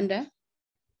Uganda.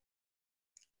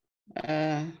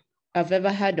 I've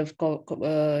ever heard of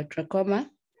trachoma,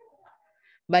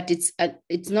 but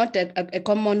it's not a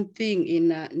common thing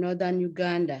in northern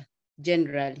Uganda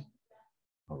generally.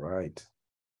 All right.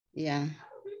 Yeah.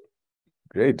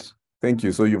 Great. Thank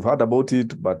you. So you've heard about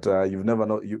it, but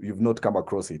you've not come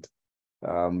across it.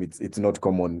 It's not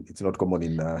common. It's not common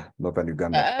in northern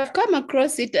Uganda. I've come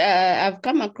across it.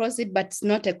 But it's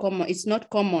not common. It's not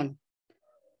common.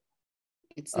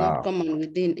 It's not common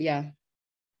within. Yeah.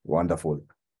 Wonderful.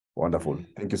 Wonderful.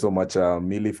 Thank you so much,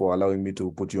 Millie, for allowing me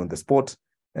to put you on the spot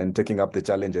and taking up the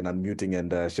challenge and unmuting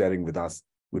and sharing with us.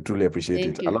 We truly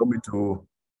appreciate it. Allow me to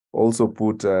also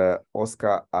put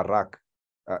Oscar Arak.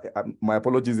 My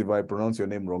apologies if I pronounce your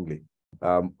name wrongly.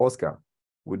 Oscar,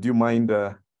 would you mind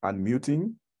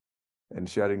unmuting and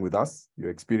sharing with us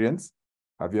your experience?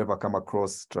 Have you ever come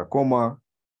across trachoma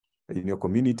in your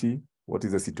community? What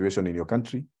is the situation in your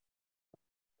country?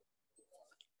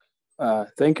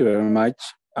 Thank you very much,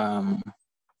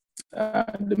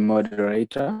 the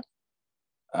moderator.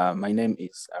 My name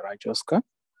is Arach Oscar.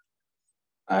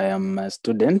 I am a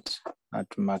student at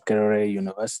Makerere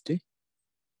University,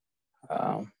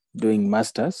 doing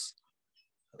Masters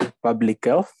Public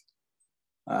Health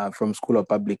from School of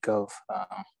Public Health,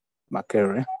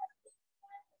 Makerere.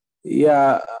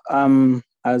 Yeah,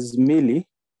 as Millie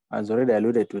has already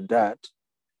alluded to that,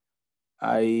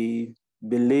 I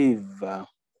believe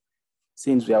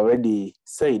since we already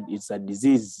said it's a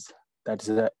disease that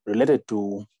is related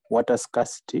to water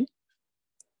scarcity,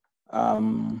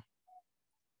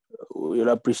 we'll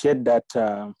appreciate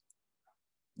that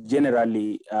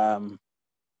generally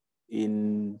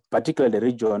in particular the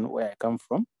region where I come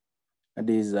from, that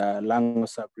is Lango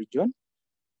sub-region,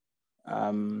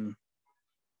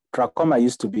 trachoma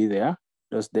used to be there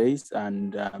those days,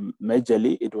 and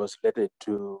majorly it was related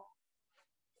to,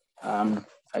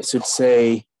 I should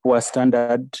say, poor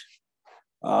standard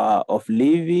of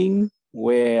living,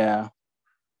 where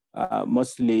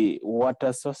mostly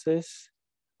water sources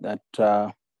that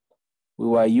we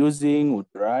were using would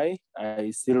dry. I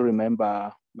still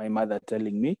remember my mother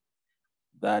telling me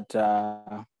that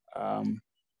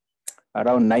around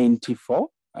 94,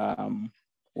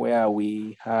 where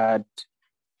we had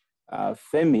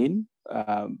famine,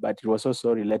 but it was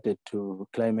also related to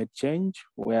climate change,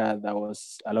 where there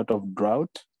was a lot of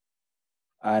drought.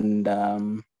 And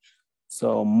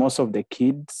so most of the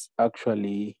kids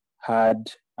actually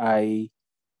had eye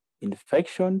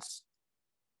infections,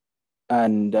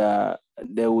 and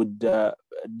they would,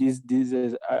 this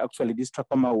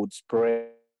trachoma would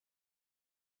spread.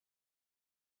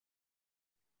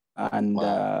 And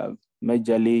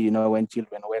majorly, when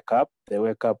children wake up, they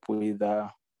wake up with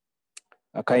a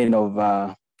kind of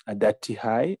a dirty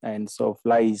eye. And so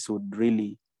flies would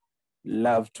really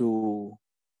love to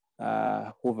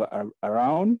hover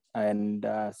around. And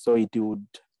so it would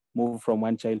move from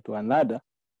one child to another,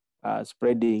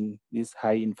 spreading these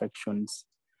eye infections.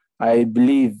 I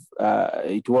believe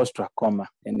it was trachoma.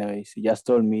 Anyway, she just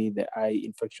told me the eye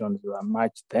infections were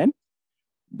much then.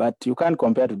 But you can't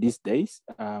compare to these days.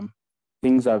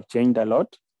 Things have changed a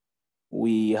lot.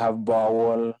 We have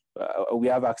bowel, we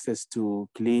have access to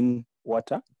clean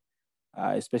water,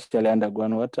 especially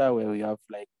underground water, where we have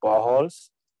like boreholes,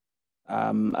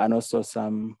 and also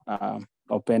some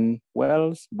open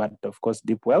wells, but of course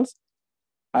deep wells.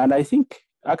 And I think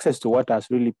access to water has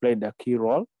really played a key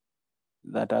role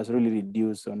that has really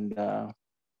reduced on the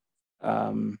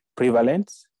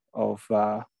prevalence of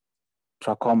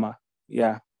trachoma.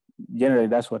 Yeah, generally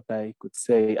that's what I could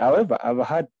say. However, I've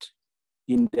had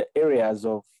in the areas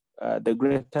of the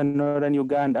greater northern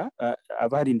Uganda,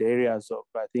 I've had in the areas of,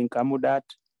 I think, Amudat,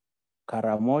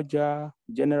 Karamoja,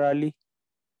 generally,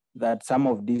 that some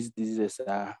of these diseases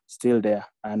are still there.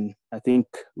 And I think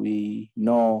we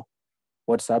know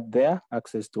what's up there.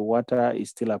 Access to water is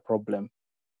still a problem.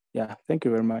 Yeah, thank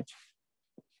you very much.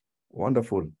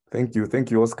 Wonderful. Thank you.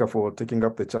 Thank you, Oscar, for taking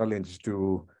up the challenge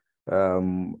to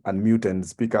unmute and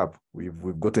speak up.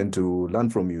 We've gotten to learn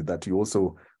from you that you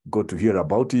also got to hear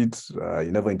about it.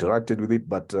 You never interacted with it,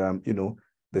 but you know,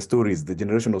 the stories, the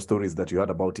generational stories that you heard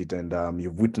about it, and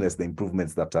you've witnessed the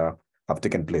improvements that have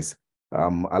taken place.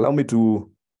 Allow me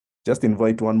to just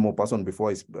invite one more person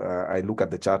before I look at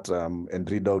the chat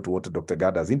and read out what Dr.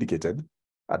 Gad has indicated.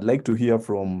 I'd like to hear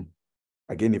from,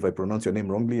 again, if I pronounce your name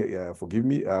wrongly, forgive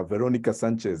me, Veronica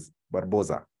Sanchez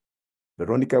Barbosa.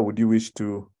 Veronica, would you wish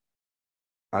to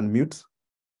unmute?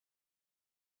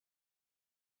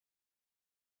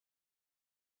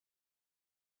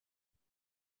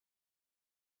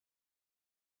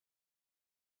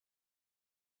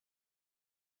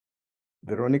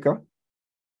 Veronica?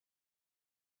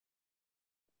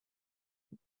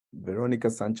 Veronica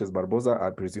Sanchez Barbosa, I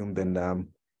presume then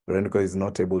Veronica is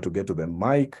not able to get to the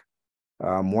mic.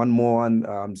 One more,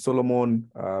 Solomon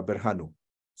Berhanu.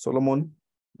 Solomon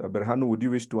Berhanu, would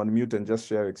you wish to unmute and just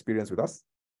share experience with us?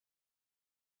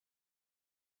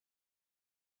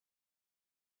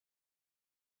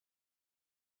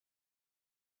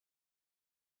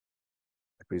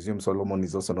 I presume Solomon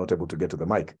is also not able to get to the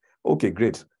mic. Okay,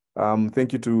 great.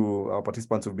 Thank you to our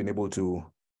participants who've been able to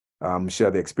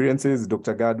share the experiences.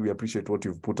 Dr. Gad, we appreciate what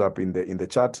you've put up in the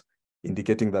chat,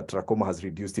 indicating that trachoma has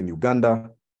reduced in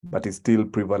Uganda, but is still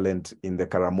prevalent in the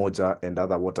Karamoja and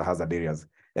other water hazard areas.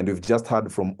 And we've just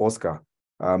heard from Oscar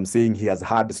saying he has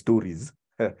had stories.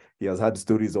 He has had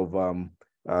stories of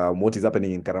what is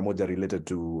happening in Karamoja related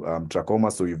to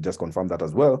trachoma. So you've just confirmed that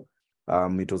as well.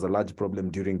 It was a large problem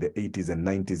during the 80s and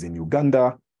 90s in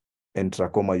Uganda, and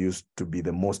trachoma used to be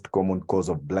the most common cause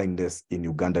of blindness in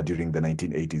Uganda during the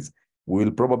 1980s.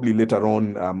 We'll probably later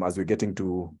on, as we're getting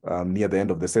to near the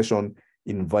end of the session,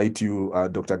 invite you,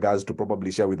 Dr. Gaz, to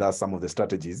probably share with us some of the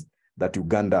strategies that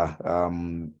Uganda,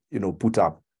 put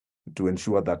up to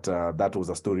ensure that that was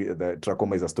a story, that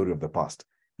trachoma is a story of the past.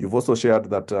 You've also shared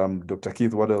that Dr.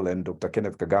 Keith Waddell and Dr.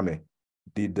 Kenneth Kagame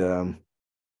did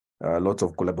lots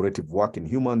of collaborative work in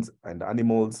humans and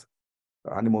animals.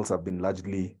 Animals have been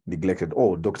largely neglected.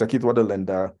 Oh, Dr. Keith Waddell and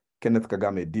Kenneth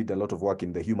Kagame did a lot of work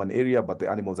in the human area, but the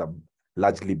animals have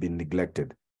largely been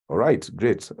neglected. All right,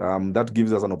 great. That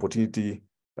gives us an opportunity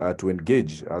to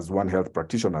engage as One Health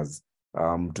practitioners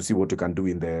to see what we can do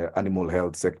in the animal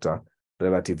health sector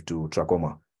relative to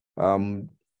trachoma.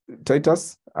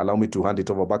 Titus, allow me to hand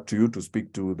it over back to you to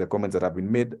speak to the comments that have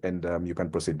been made, and you can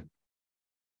proceed.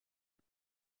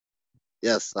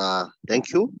 Yes,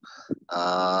 thank you.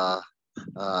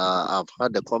 I've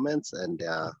heard the comments and they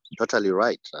are totally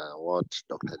right. What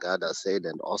Dr. Gada said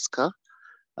and Oscar,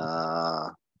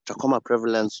 trachoma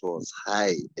prevalence was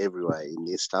high everywhere in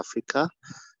East Africa,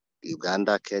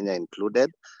 Uganda, Kenya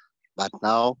included. But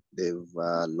now they've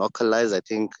localized, I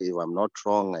think, if I'm not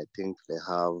wrong, I think they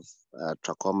have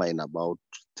trachoma in about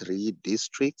 3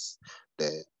 districts.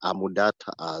 The Amudat,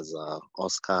 as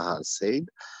Oscar has said,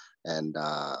 and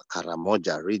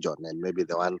Karamoja region, and maybe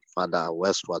the one further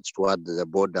westwards toward the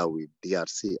border with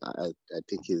DRC, I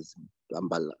think is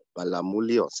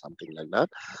Balamuli or something like that.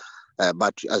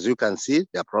 But as you can see,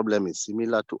 their problem is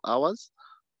similar to ours.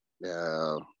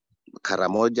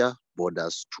 Karamoja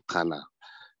borders Turkana.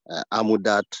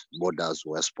 Amudat borders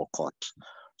West Pokot.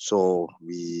 So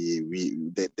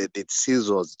the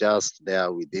disease was just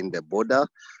there within the border.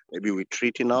 Maybe we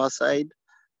treat in our side.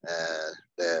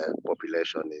 The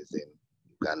population is in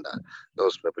Uganda.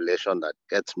 Those population that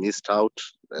gets missed out,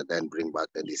 then bring back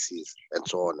the disease, and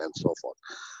so on and so forth.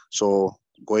 So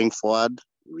going forward,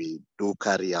 we do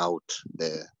carry out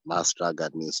the mass drug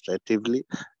administratively,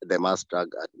 the mass drug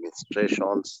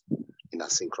administrations in a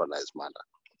synchronized manner.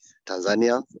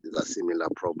 Tanzania is a similar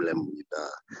problem with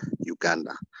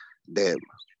Uganda. The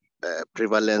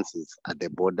prevalence is at the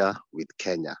border with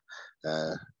Kenya,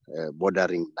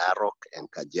 bordering Narok and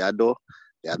Kajiado.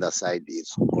 The other side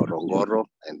is Ngorongoro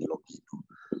and Logido.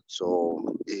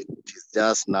 So it is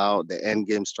just now the end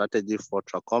game strategy for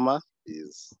trachoma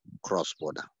is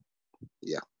cross-border.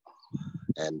 Yeah.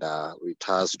 And it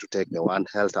has to take the One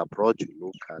Health approach. We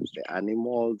look at the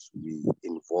animals, we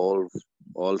involve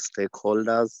all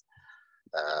stakeholders,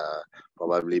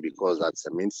 probably because that's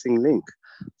a missing link.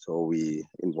 So we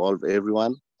involve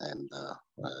everyone, and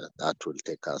that will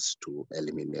take us to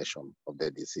elimination of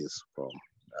the disease from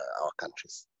our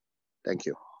countries. Thank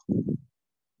you.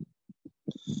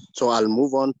 So I'll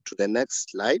move on to the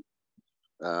next slide.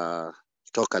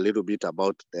 Talk a little bit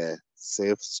about the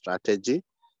safe strategy,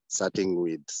 starting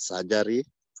with surgery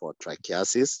for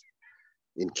trichiasis.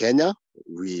 In Kenya,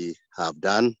 we have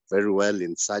done very well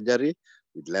in surgery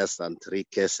with less than 3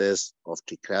 cases of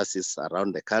trichiasis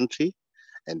around the country.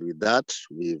 And with that,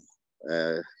 we've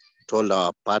told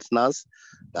our partners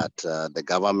that the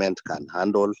government can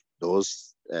handle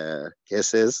those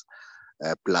cases,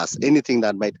 plus anything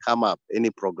that might come up, any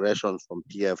progression from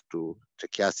TF to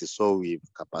trichiasis. So we've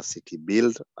capacity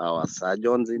build our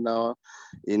surgeons in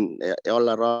all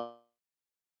around.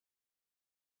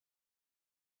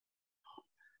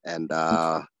 And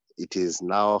it is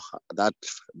now that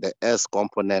the S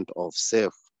component of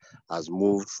SAFE has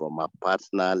moved from a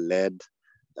partner-led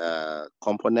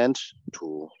component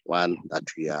to one that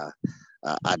we are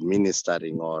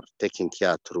administering or taking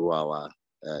care through our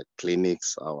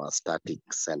clinics, our static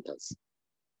centers.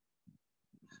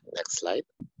 Next slide.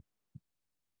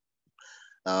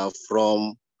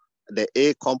 From the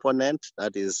A component,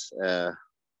 that is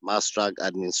mass drug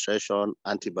administration,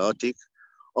 antibiotic.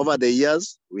 Over the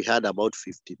years, we had about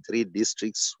 53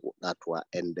 districts that were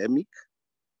endemic.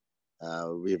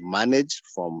 We've managed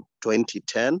from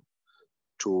 2010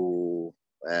 to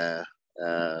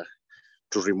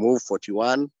remove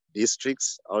 41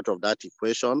 districts out of that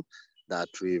equation, that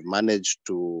we've managed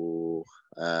to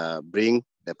bring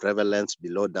the prevalence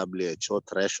below WHO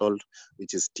threshold,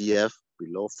 which is TF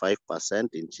below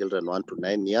 5% in children 1 to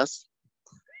 9 years.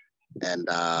 And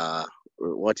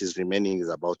what is remaining is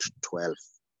about 12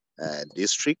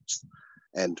 districts.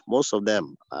 And most of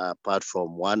them, apart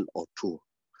from 1 or 2,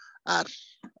 are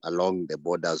along the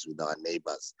borders with our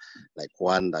neighbors. Like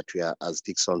one that we are, as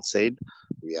Dixon said,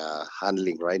 we are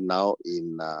handling right now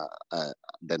in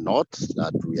the north,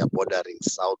 that we are bordering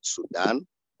South Sudan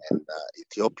and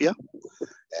Ethiopia,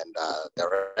 and the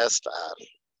rest are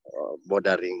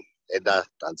bordering either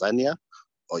Tanzania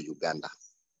or Uganda.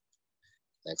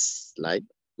 Next slide,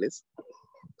 please.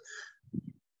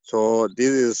 So this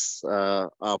is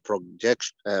our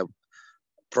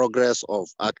progress of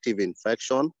active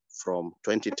infection from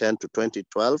 2010 to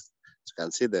 2012. As you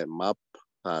can see, the map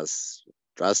has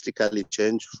drastically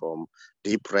changed from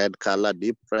deep red color.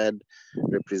 Deep red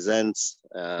represents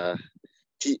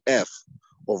TF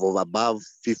of above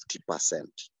 50%.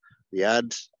 We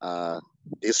had a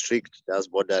district that's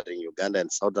bordering Uganda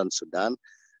and Southern Sudan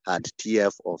had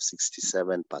TF of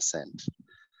 67%.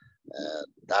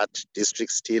 That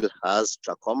district still has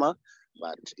trachoma,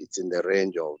 but it's in the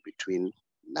range of between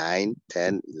 9,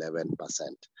 10,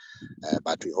 11%.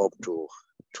 But we hope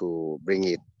to bring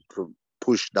it, to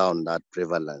push down that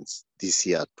prevalence this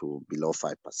year to below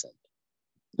 5%.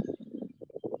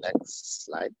 Next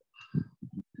slide.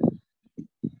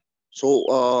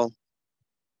 So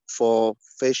for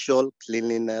facial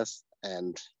cleanliness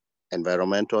and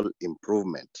environmental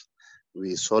improvement,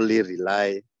 we solely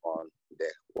rely on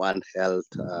the One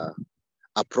Health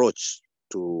approach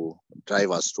to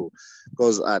drive us through.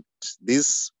 Because at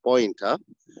this point, we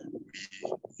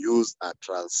use a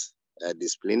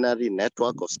transdisciplinary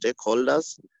network of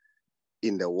stakeholders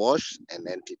in the WASH and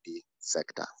NTD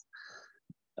sector.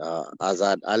 As I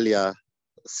had earlier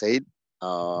said,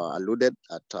 alluded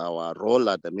at our role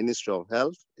at the Ministry of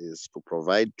Health is to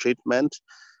provide treatment.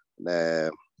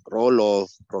 The role of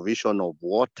provision of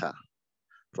water,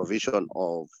 provision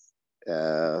of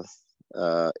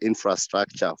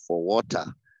infrastructure for water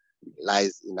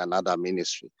lies in another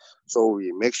ministry. So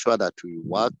we make sure that we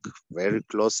work very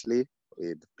closely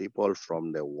with people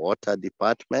from the water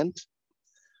department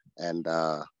and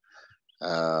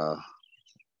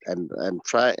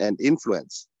try and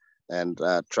influence and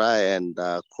try and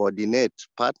coordinate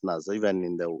partners even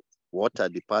in the water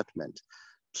department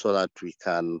so that we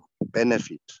can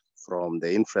benefit from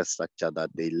the infrastructure that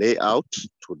they lay out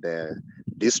to the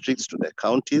districts, to the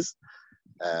counties.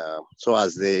 So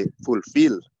as they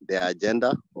fulfill their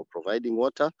agenda of providing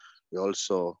water, we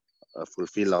also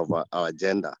fulfill our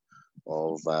agenda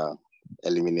of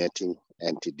eliminating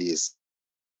NTDs.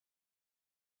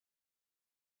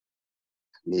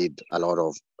 Need a lot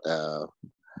of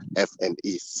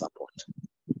F&E support.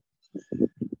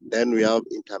 Then we have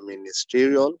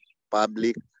interministerial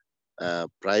public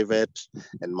private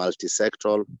and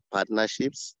multi-sectoral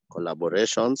partnerships,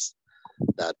 collaborations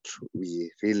that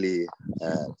we really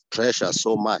treasure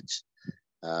so much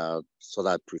so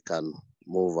that we can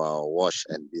move our WASH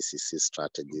and BCC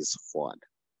strategies forward.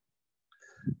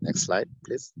 Next slide,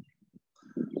 please.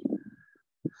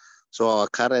 So our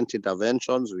current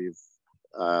interventions, we've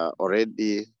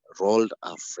already rolled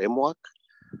a framework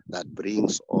that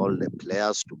brings all the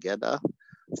players together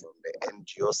from the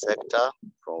NGO sector,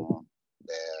 from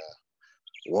the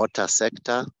water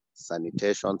sector,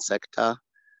 sanitation sector,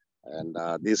 and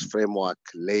this framework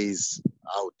lays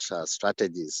out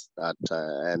strategies that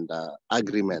and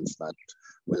agreements that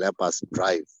will help us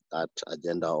drive that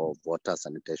agenda of water,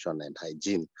 sanitation, and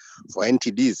hygiene for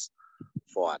NTDs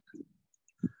forward.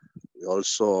 We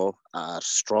also are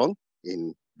strong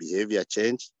in behavior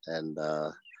change and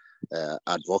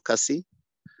advocacy,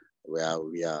 where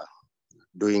we are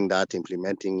doing that,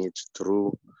 implementing it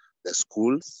through the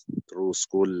schools, through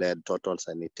school-led total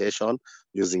sanitation,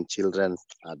 using children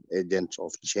as agents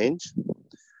of change,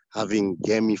 having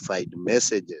gamified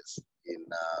messages in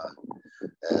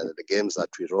the games that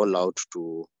we roll out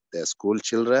to the school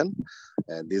children.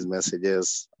 And these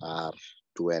messages are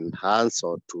to enhance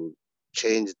or to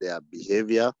change their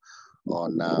behavior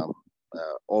on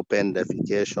open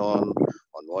defecation,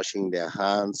 on washing their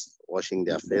hands, washing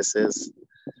their faces,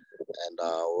 and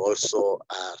also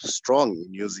are strong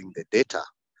in using the data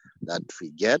that we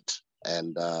get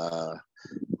and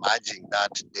merging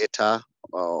that data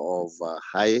of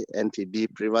high NTD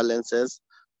prevalences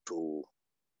to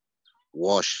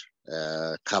WASH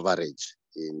coverage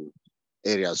in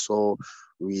areas. So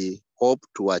we hope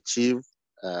to achieve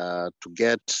to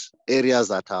get areas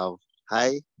that have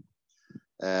high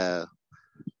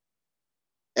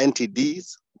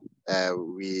NTDs.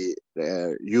 We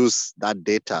use that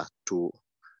data to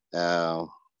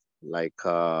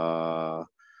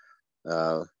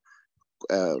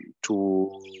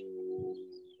to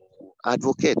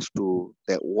advocate to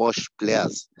the WASH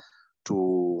players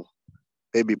to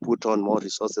maybe put on more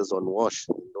resources on WASH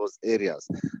in those areas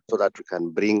so that we can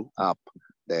bring up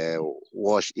the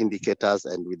WASH indicators.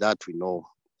 And with that, we know,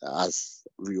 as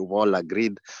we've all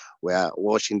agreed, where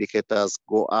WASH indicators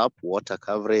go up, water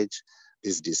coverage,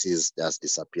 this disease just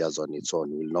disappears on its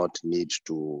own. We will not need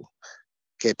to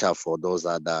cater for those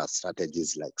other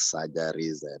strategies like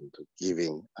surgeries and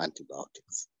giving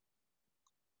antibiotics.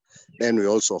 Then we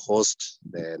also host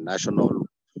the National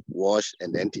WASH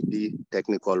and NTD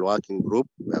Technical Working Group,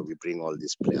 where we bring all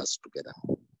these players together.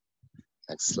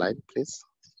 Next slide, please.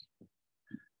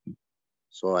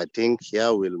 So I think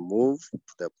here we'll move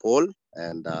to the poll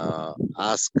and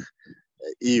ask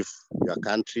if your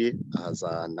country has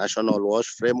a national WASH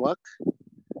framework,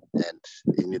 and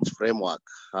in its framework,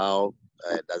 how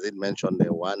does it mention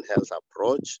the One Health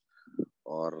approach,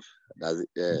 or does it,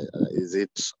 is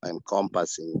it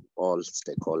encompassing all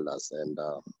stakeholders? And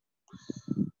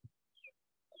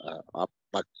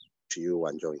back to you,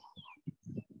 Wanjoy.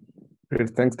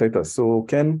 Great, thanks, Titus. So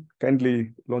Ken,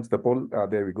 kindly launch the poll.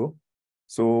 There we go.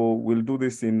 So we'll do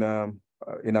this in a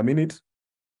minute.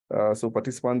 So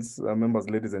participants, members,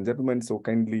 ladies and gentlemen, so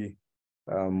kindly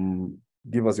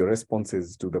give us your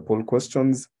responses to the poll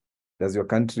questions. Does your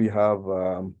country have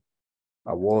a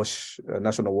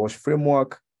national WASH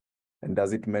framework? And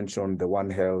does it mention the One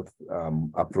Health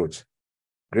approach?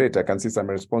 Great, I can see some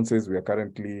responses. We are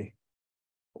currently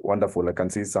wonderful. I can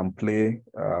see some play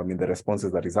in the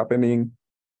responses that is happening.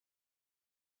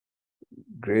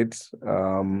 Great.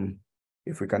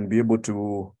 If we can be able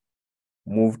to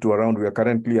move to around, we are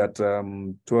currently at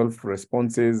 12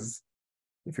 responses.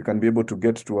 If you can be able to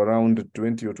get to around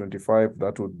 20 or 25,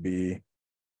 that would be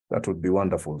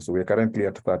wonderful. So we are currently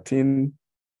at 13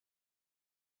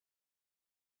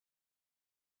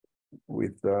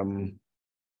 with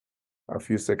a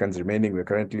few seconds remaining. We're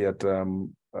currently at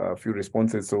a few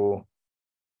responses. So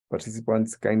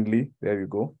participants, kindly, there you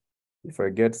go. If I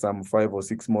get some 5 or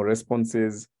 6 more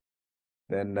responses,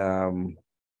 then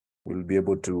we'll be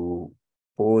able to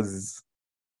pause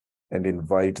and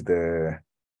invite the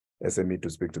SME to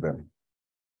speak to them.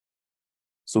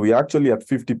 So we're actually at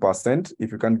 50%.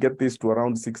 If you can get this to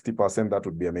around 60%, that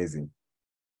would be amazing.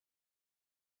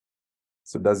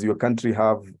 So does your country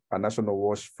have a national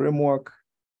WASH framework?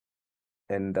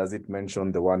 And does it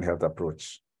mention the One Health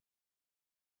approach?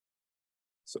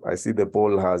 So I see the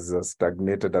poll has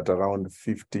stagnated at around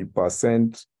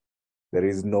 50%. There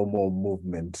is no more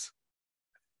movement.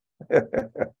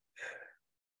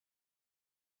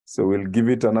 So we'll give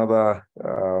it another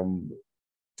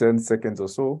 10 seconds or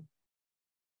so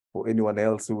for anyone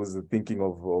else who is thinking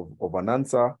of an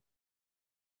answer.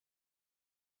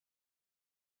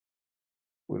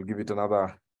 We'll give it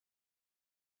another.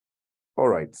 All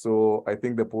right, so I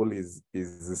think the poll is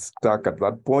stuck at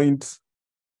that point.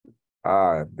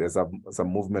 There's some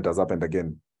movement has happened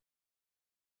again.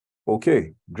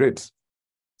 Okay, great.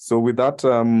 So with that,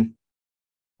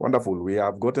 wonderful. We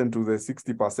have gotten to the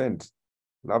 60%.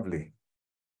 Lovely.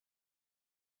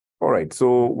 All right,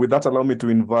 so with that, allow me to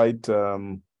invite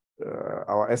our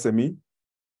SME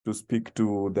to speak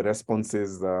to the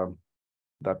responses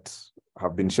that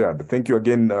have been shared. Thank you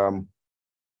again,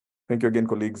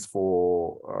 colleagues,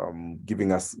 for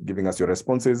giving us your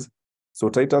responses. So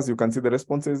Titus, you can see the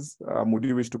responses. Would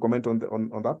you wish to comment on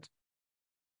that?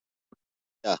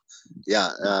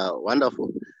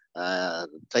 Wonderful.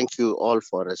 Thank you all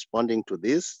for responding to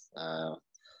this.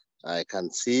 I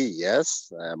can see,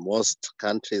 yes, most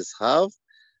countries have,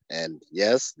 and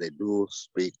yes, they do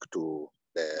speak to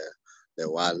the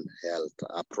One Health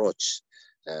approach.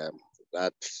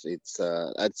 That it's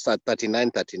at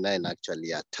 39-39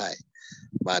 actually a tie,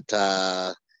 but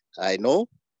I know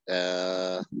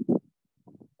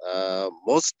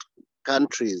most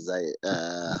countries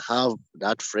have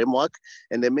that framework,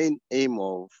 and the main aim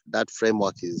of that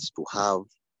framework is to have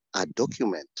a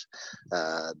document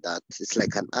that is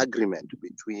like an agreement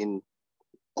between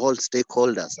all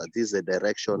stakeholders, that is the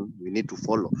direction we need to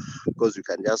follow, because you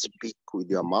can just speak with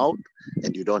your mouth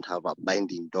and you don't have a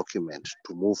binding document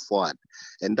to move forward.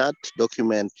 And that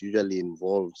document usually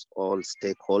involves all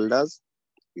stakeholders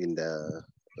in the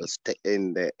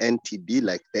NTD,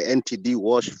 like the NTD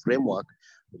WASH framework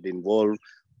would involve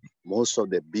most of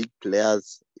the big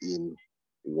players in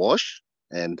WASH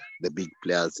and the big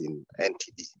players in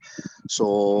NTD.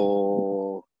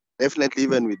 So definitely,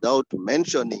 even without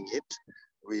mentioning it,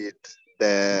 with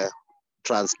the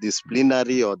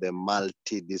transdisciplinary or the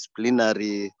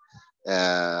multidisciplinary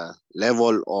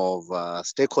level of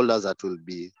stakeholders that will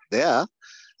be there,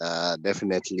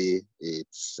 definitely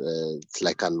it's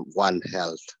like an One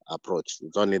Health approach.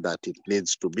 It's only that it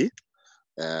needs to be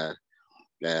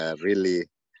really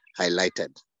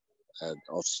highlighted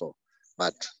also.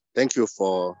 But thank you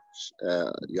for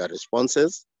your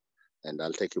responses, and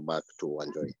I'll take you back to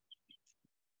Wanjoy.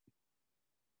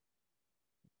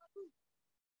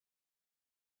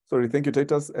 Sorry, thank you,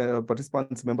 Titus.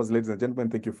 Participants, members, ladies and gentlemen,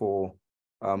 thank you for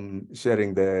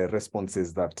sharing the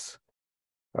responses that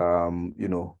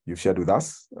you've shared with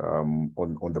us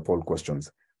on the poll questions.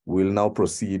 We'll now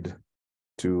proceed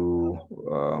to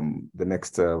the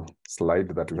next slide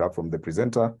that we have from the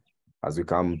presenter as we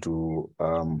come to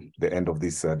the end of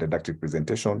this didactic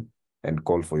presentation and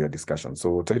call for your discussion.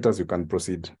 So Titus, you can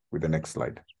proceed with the next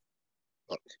slide.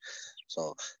 Okay.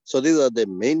 So these are the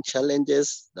main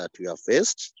challenges that we have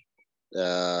faced: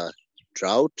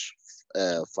 drought,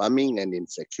 farming, and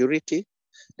insecurity.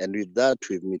 And with that,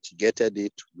 we've mitigated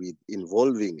it with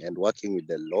involving and working with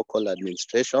the local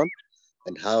administration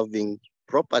and having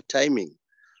proper timing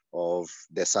of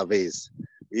the surveys.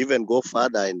 We even go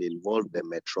further and involve the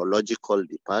meteorological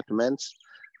departments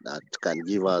that can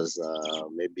give us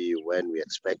maybe when we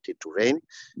expect it to rain.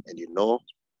 And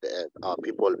our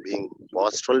people being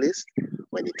pastoralists,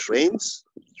 when it rains,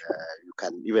 you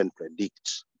can even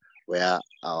predict where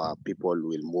our people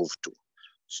will move to.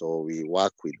 So we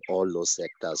work with all those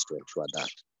sectors to ensure that.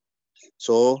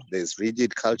 So there's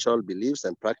rigid cultural beliefs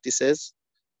and practices.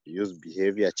 We use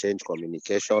behavior change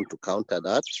communication to counter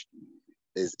that.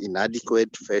 There's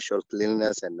inadequate facial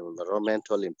cleanliness and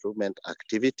environmental improvement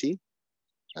activity.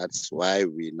 That's why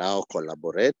we now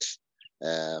collaborate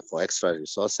for extra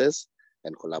resources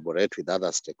and collaborate with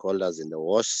other stakeholders in the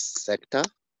WASH sector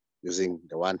using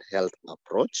the One Health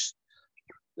approach.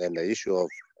 Then the issue of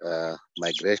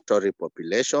migratory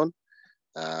population,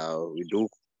 we do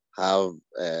have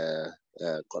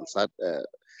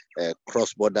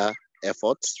cross-border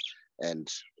efforts, and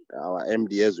our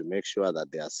MDAs will make sure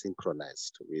that they are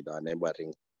synchronized with our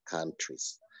neighboring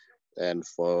countries. And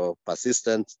for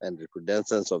persistence and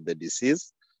recrudescence of the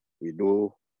disease, we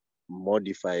do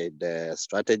modify the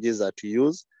strategies that we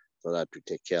use so that we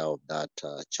take care of that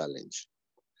challenge.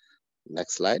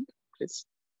 Next slide, please.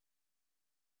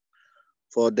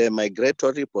 For the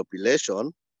migratory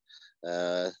population,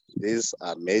 these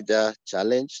are major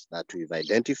challenge that we've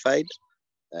identified.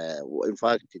 In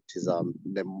fact, it is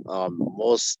the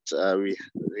most, we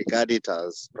regard it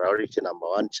as priority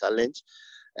 #1 challenge,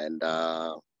 and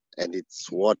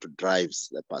it's what drives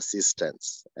the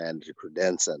persistence and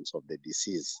recrudescence of the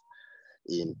disease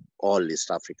in all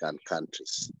East African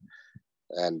countries.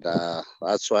 And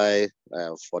that's why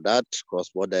for that,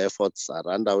 cross-border efforts are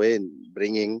underway in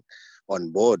bringing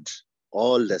on board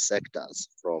all the sectors,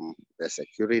 from the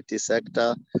security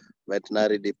sector,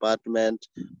 veterinary department,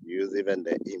 use even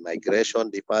the immigration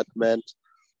department,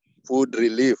 food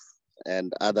relief,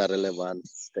 and other relevant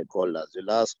stakeholders.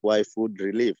 You'll ask why food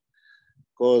relief?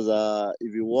 Because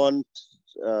if you want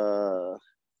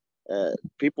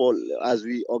people, as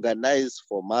we organize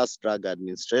for mass drug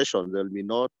administration, they'll be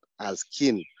not as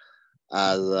keen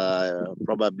as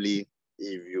probably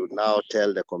if you now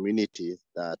tell the community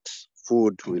that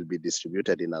food will be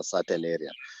distributed in a certain area.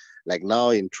 Like now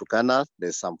in Turkana,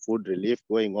 there's some food relief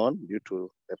going on due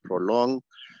to the prolonged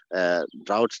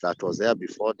drought that was there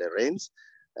before the rains.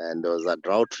 And there was a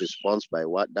drought response by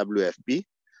WFP.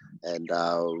 And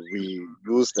we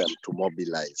use them to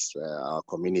mobilize our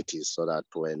communities so that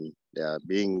when they are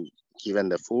being given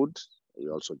the food, we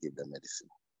also give them medicine.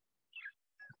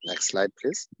 Next slide,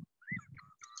 please.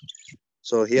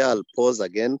 So here I'll pause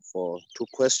again for 2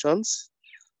 questions.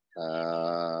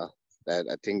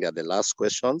 I think they're the last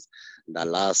questions. And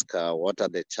I'll ask, what are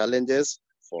the challenges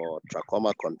for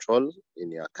trachoma control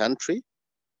in your country?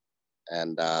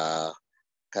 And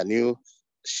can you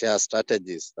share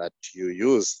strategies that you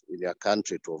use in your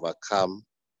country to overcome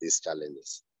these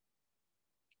challenges?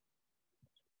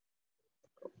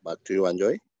 Back to you,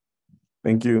 Anjoy.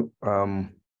 Thank you.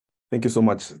 Thank you so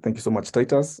much. Thank you so much,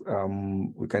 Titus.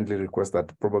 We kindly request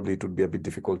that probably it would be a bit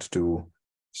difficult to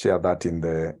share that in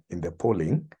the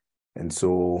polling. And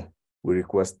so we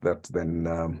request that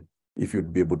then if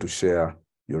you'd be able to share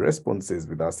your responses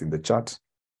with us in the chat,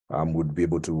 we'd be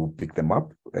able to pick them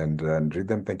up and read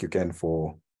them. Thank you, Ken,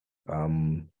 for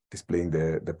displaying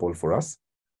the poll for us.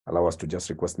 Allow us to just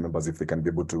request members if they can be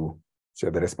able to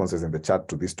share the responses in the chat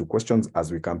to these 2 questions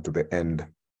as we come to the end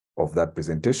of that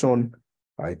presentation.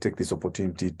 I take this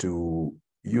opportunity to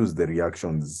use the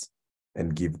reactions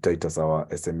and give Titus, our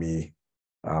SME,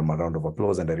 a round of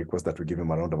applause, and I request that we give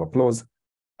him a round of applause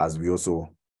as we also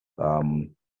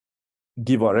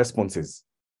give our responses.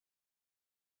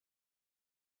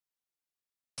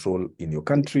 Control in your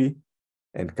country,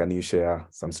 and can you share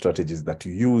some strategies that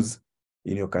you use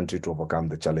in your country to overcome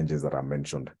the challenges that I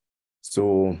mentioned?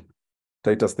 So,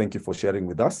 Titus, thank you for sharing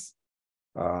with us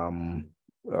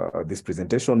this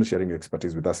presentation, sharing your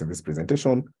expertise with us in this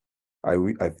presentation.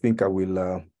 I think I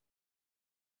will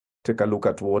take a look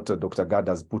at what Dr. Gad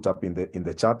has put up in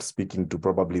the chat, speaking to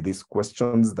probably these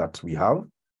questions that we have.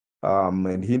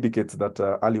 And he indicates that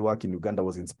early work in Uganda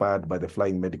was inspired by the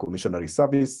Flying Medical Missionary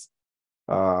Service,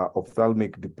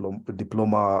 ophthalmic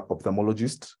diploma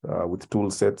ophthalmologists with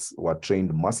tool sets were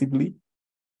trained massively.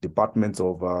 Departments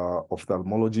of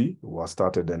ophthalmology were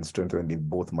started and strengthened in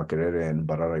both Makerere and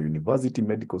Barara University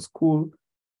Medical School.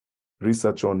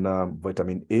 Research on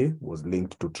vitamin A was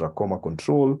linked to trachoma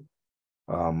control.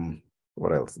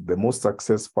 What else? The most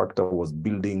success factor was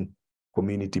building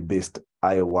community-based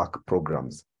eye work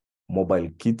programs, mobile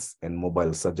kits and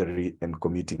mobile surgery and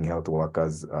community health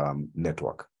workers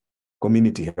network.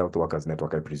 Community health workers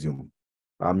network, I presume.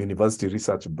 University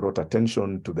research brought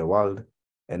attention to the world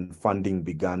and funding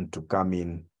began to come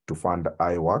in to fund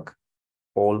eye work.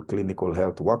 All clinical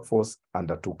health workforce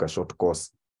undertook a short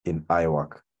course in eye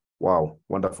work. Wow,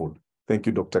 wonderful. Thank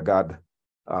you, Dr. Gad,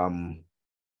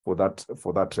 for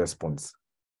that response.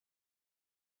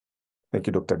 Thank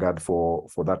you, Dr. Gad, for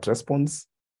that response.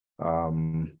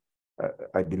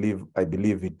 I believe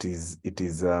it is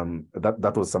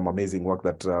that was some amazing work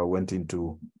that went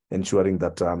into ensuring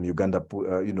that Uganda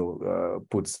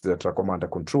puts the trachoma under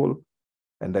control.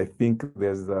 And I think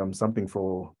there's something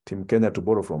for Team Kenya to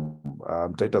borrow from.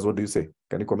 Titus, what do you say?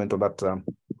 Can you comment on that?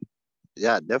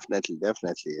 Yeah, definitely. That's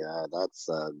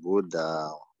a good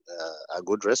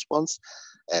response.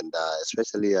 And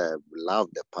especially I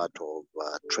love the part of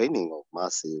training of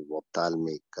massive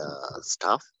ophthalmic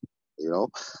staff. You know,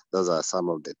 those are some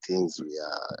of the things we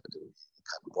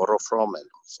can borrow from and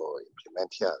also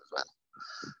implement here as well.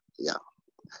 Yeah.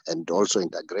 And also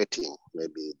integrating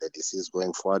maybe the disease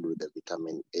going forward with the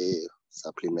vitamin A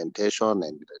supplementation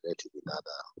and related with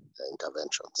other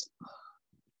interventions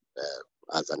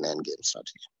as an end game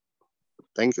strategy.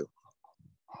 Thank you.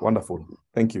 Wonderful.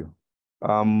 Thank you.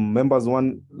 Members,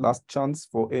 one last chance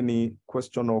for any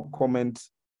question or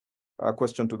comment, a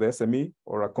question to the SME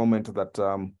or a comment that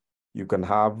you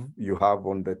have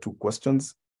on the 2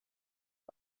 questions.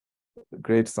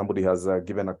 Great. Somebody has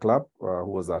given a clap.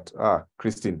 Who was that?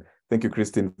 Christine. Thank you,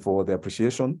 Christine, for the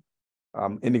appreciation.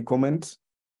 Any comment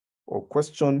or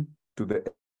question to the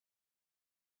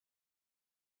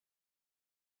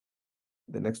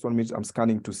next one? I'm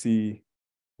scanning to see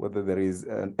whether there is.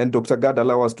 And Dr. Gad,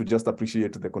 allow us to just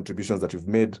appreciate the contributions that you've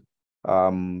made.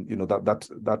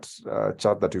 That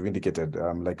chart that you've indicated,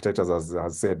 like Titus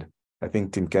has said, I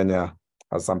think Team Kenya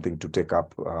has something to take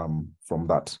up from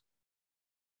that.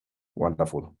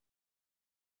 Wonderful.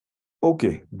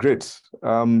 Okay, great.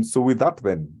 So with that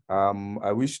then,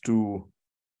 I wish to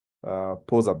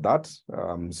pause at that,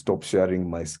 stop sharing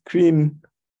my screen,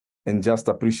 and just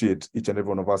appreciate each and every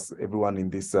one of us, everyone in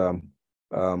this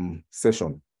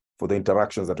session for the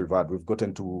interactions that we've had. We've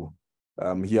gotten to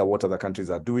hear what other countries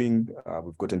are doing.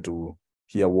 We've gotten to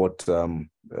hear what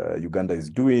Uganda is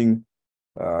doing,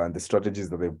 and the strategies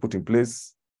that they've put in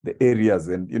place, the areas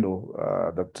and,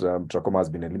 that trachoma has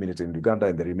been eliminated in Uganda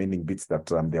and the remaining bits that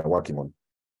they are working on.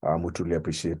 We truly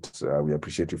appreciate, we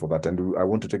appreciate you for that. And I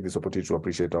want to take this opportunity to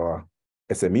appreciate our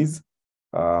SMEs,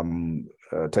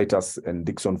 Titus and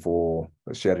Dixon, for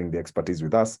sharing the expertise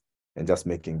with us and just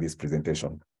making this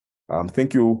presentation.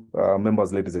 Thank you,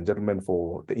 members, ladies and gentlemen,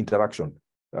 for the interaction.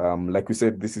 Like we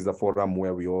said, this is a forum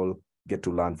where we all get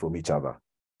to learn from each other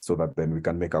so that then we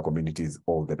can make our communities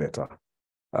all the better.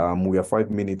 We are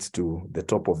 5 minutes to the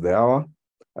top of the hour.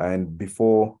 And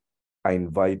before I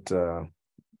invite,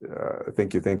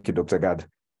 thank you, Dr. Gad.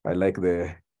 I like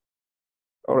the,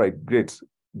 all right, great.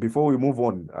 Before we move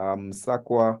on,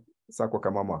 Sakwa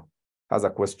Kamama has a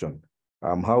question.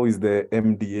 How is the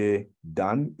MDA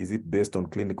done? Is it based on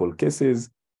clinical cases?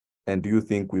 And do you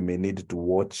think we may need to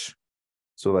watch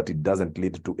so that it doesn't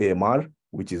lead to AMR,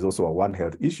 which is also a One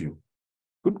Health issue?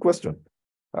 Good question.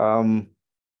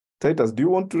 Titus, do you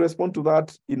want to respond to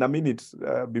that in a minute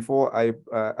before I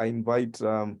invite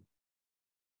Dr.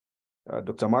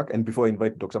 Mark, and before I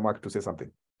invite Dr. Mark to say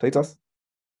something? Titus?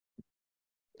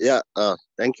 Yeah,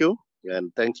 thank you.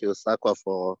 And thank you, Sakwa,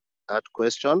 for that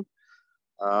question.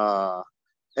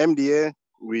 MDA,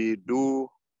 we do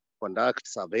conduct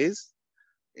surveys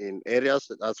in areas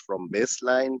that's from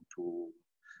baseline to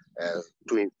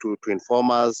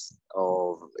inform us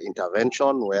of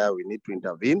intervention where we need to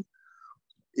intervene.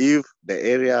 If the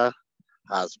area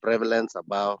has prevalence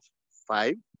above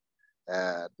 5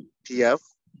 TF,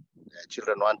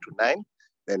 children 1 to 9,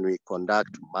 then we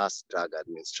conduct mass drug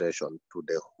administration to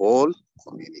the whole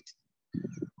community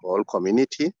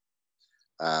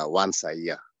once a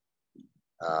year.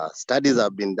 Studies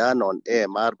have been done on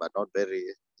AMR, but not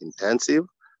very intensive,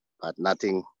 but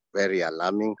nothing very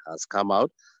alarming has come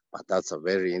out. But that's a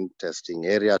very interesting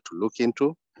area to look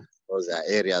into. Those are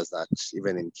areas that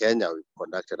even in Kenya, we've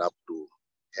conducted up to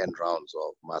 10 rounds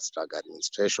of mass drug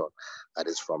administration. That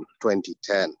is from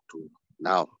 2010 to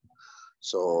now.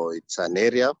 So it's an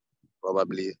area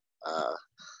probably you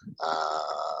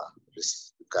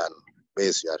can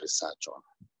base your research on.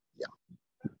 Yeah.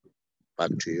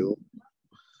 Back to you.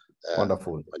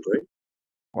 Wonderful.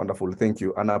 Wonderful, thank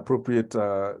you. An appropriate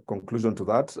conclusion to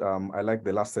that. I like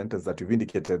the last sentence that you've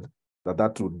indicated,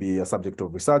 that would be a subject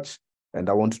of research. And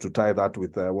I want to tie that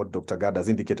with what Dr. Gad has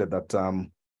indicated, that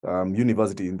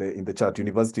university in the chat,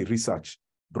 university research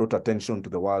brought attention to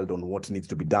the world on what needs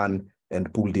to be done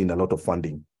and pulled in a lot of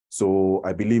funding. So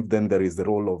I believe then there is the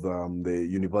role of the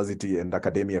university and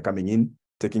academia coming in,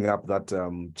 taking up that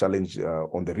challenge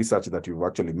on the research that you've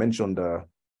actually mentioned,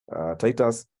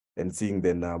 Titus, and seeing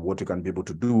then what you can be able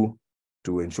to do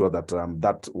to ensure that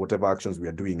that whatever actions we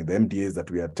are doing, the MDAs that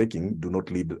we are taking, do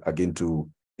not lead again to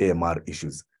AMR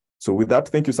issues. So with that,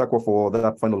 thank you, Sakwa, for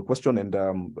that final question, and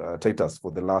Titus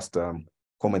for the last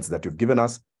comments that you've given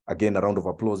us. Again, a round of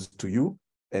applause to you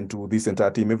and to this entire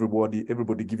team.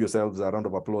 Everybody give yourselves a round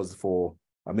of applause for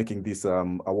making this a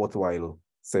worthwhile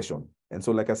session. And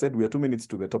so, like I said, we are 2 minutes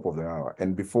to the top of the hour.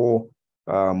 And before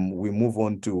we move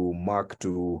on to Mark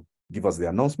to give us the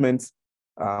announcements,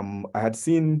 I had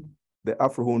seen the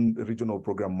Afrohun Regional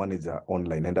Program Manager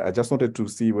online, and I just wanted to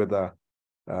see whether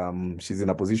she's in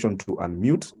a position to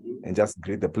unmute and just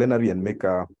greet the plenary and make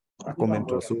a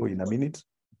comment or so in a minute.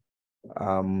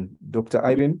 Dr.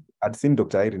 Irene, I'd seen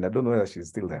Dr. Irene. I don't know whether she's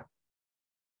still there.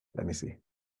 Let me see.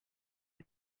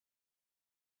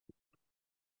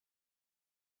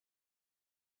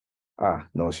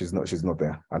 No, she's not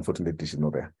there. Unfortunately, she's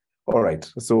not there. All right.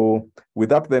 So with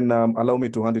that, then allow me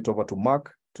to hand it over to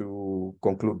Mark to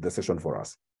conclude the session for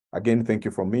us. Again, thank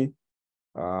you from me.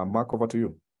 Mark, over to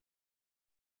you.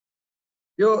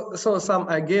 So Sam,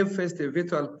 I gave first a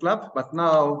virtual clap, but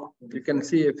now you can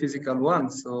see a physical one.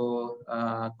 So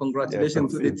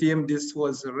congratulations to the team. This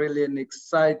was really an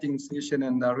exciting session,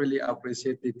 and I really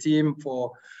appreciate the team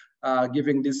for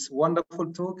giving this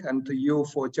wonderful talk, and to you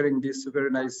for chairing this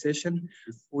very nice session.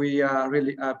 We are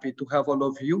really happy to have all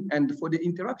of you, and for the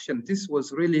interaction. This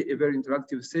was really a very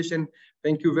interactive session.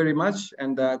 Thank you very much,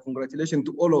 and congratulations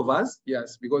to all of us.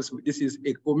 Yes, because this is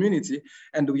a community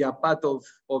and we are part of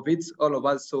it, all of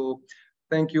us. So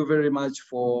thank you very much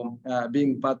for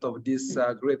being part of this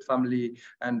great family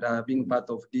and being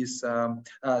part of this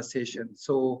session.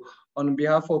 So On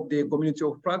behalf of the community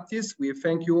of practice, we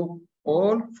thank you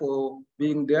all for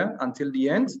being there until the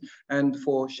end and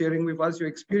for sharing with us your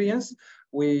experience.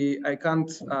 I can't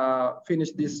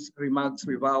finish these remarks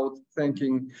without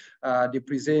thanking the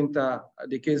presenter,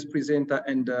 the case presenter,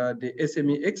 and the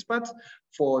SME expert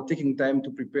for taking time to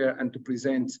prepare and to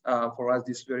present for us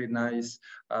this very nice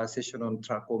session on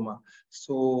trachoma.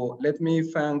 So let me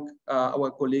thank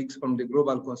our colleagues from the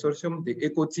Global Consortium, the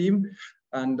ECHO team,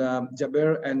 and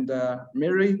Jaber and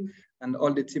Mary, and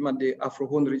all the team at the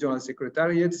Afro-Hun Regional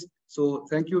Secretariats. So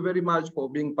thank you very much for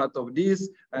being part of this.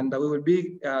 And we will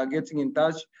be getting in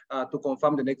touch to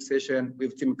confirm the next session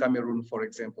with Team Cameroon, for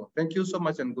example. Thank you so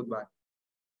much and goodbye.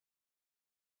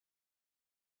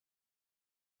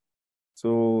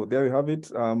 So there you have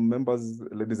it. Members,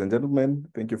 ladies and gentlemen,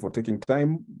 thank you for taking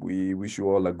time. We wish you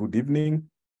all a good evening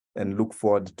and look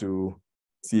forward to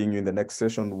seeing you in the next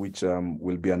session, which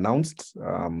will be announced.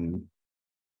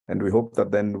 And we hope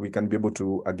that then we can be able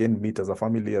to again meet as a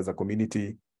family, as a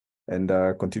community, and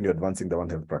continue advancing the One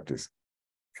Health practice.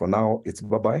 For now, it's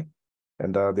bye-bye.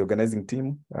 And the organizing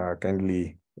team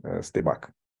kindly stay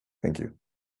back. Thank you.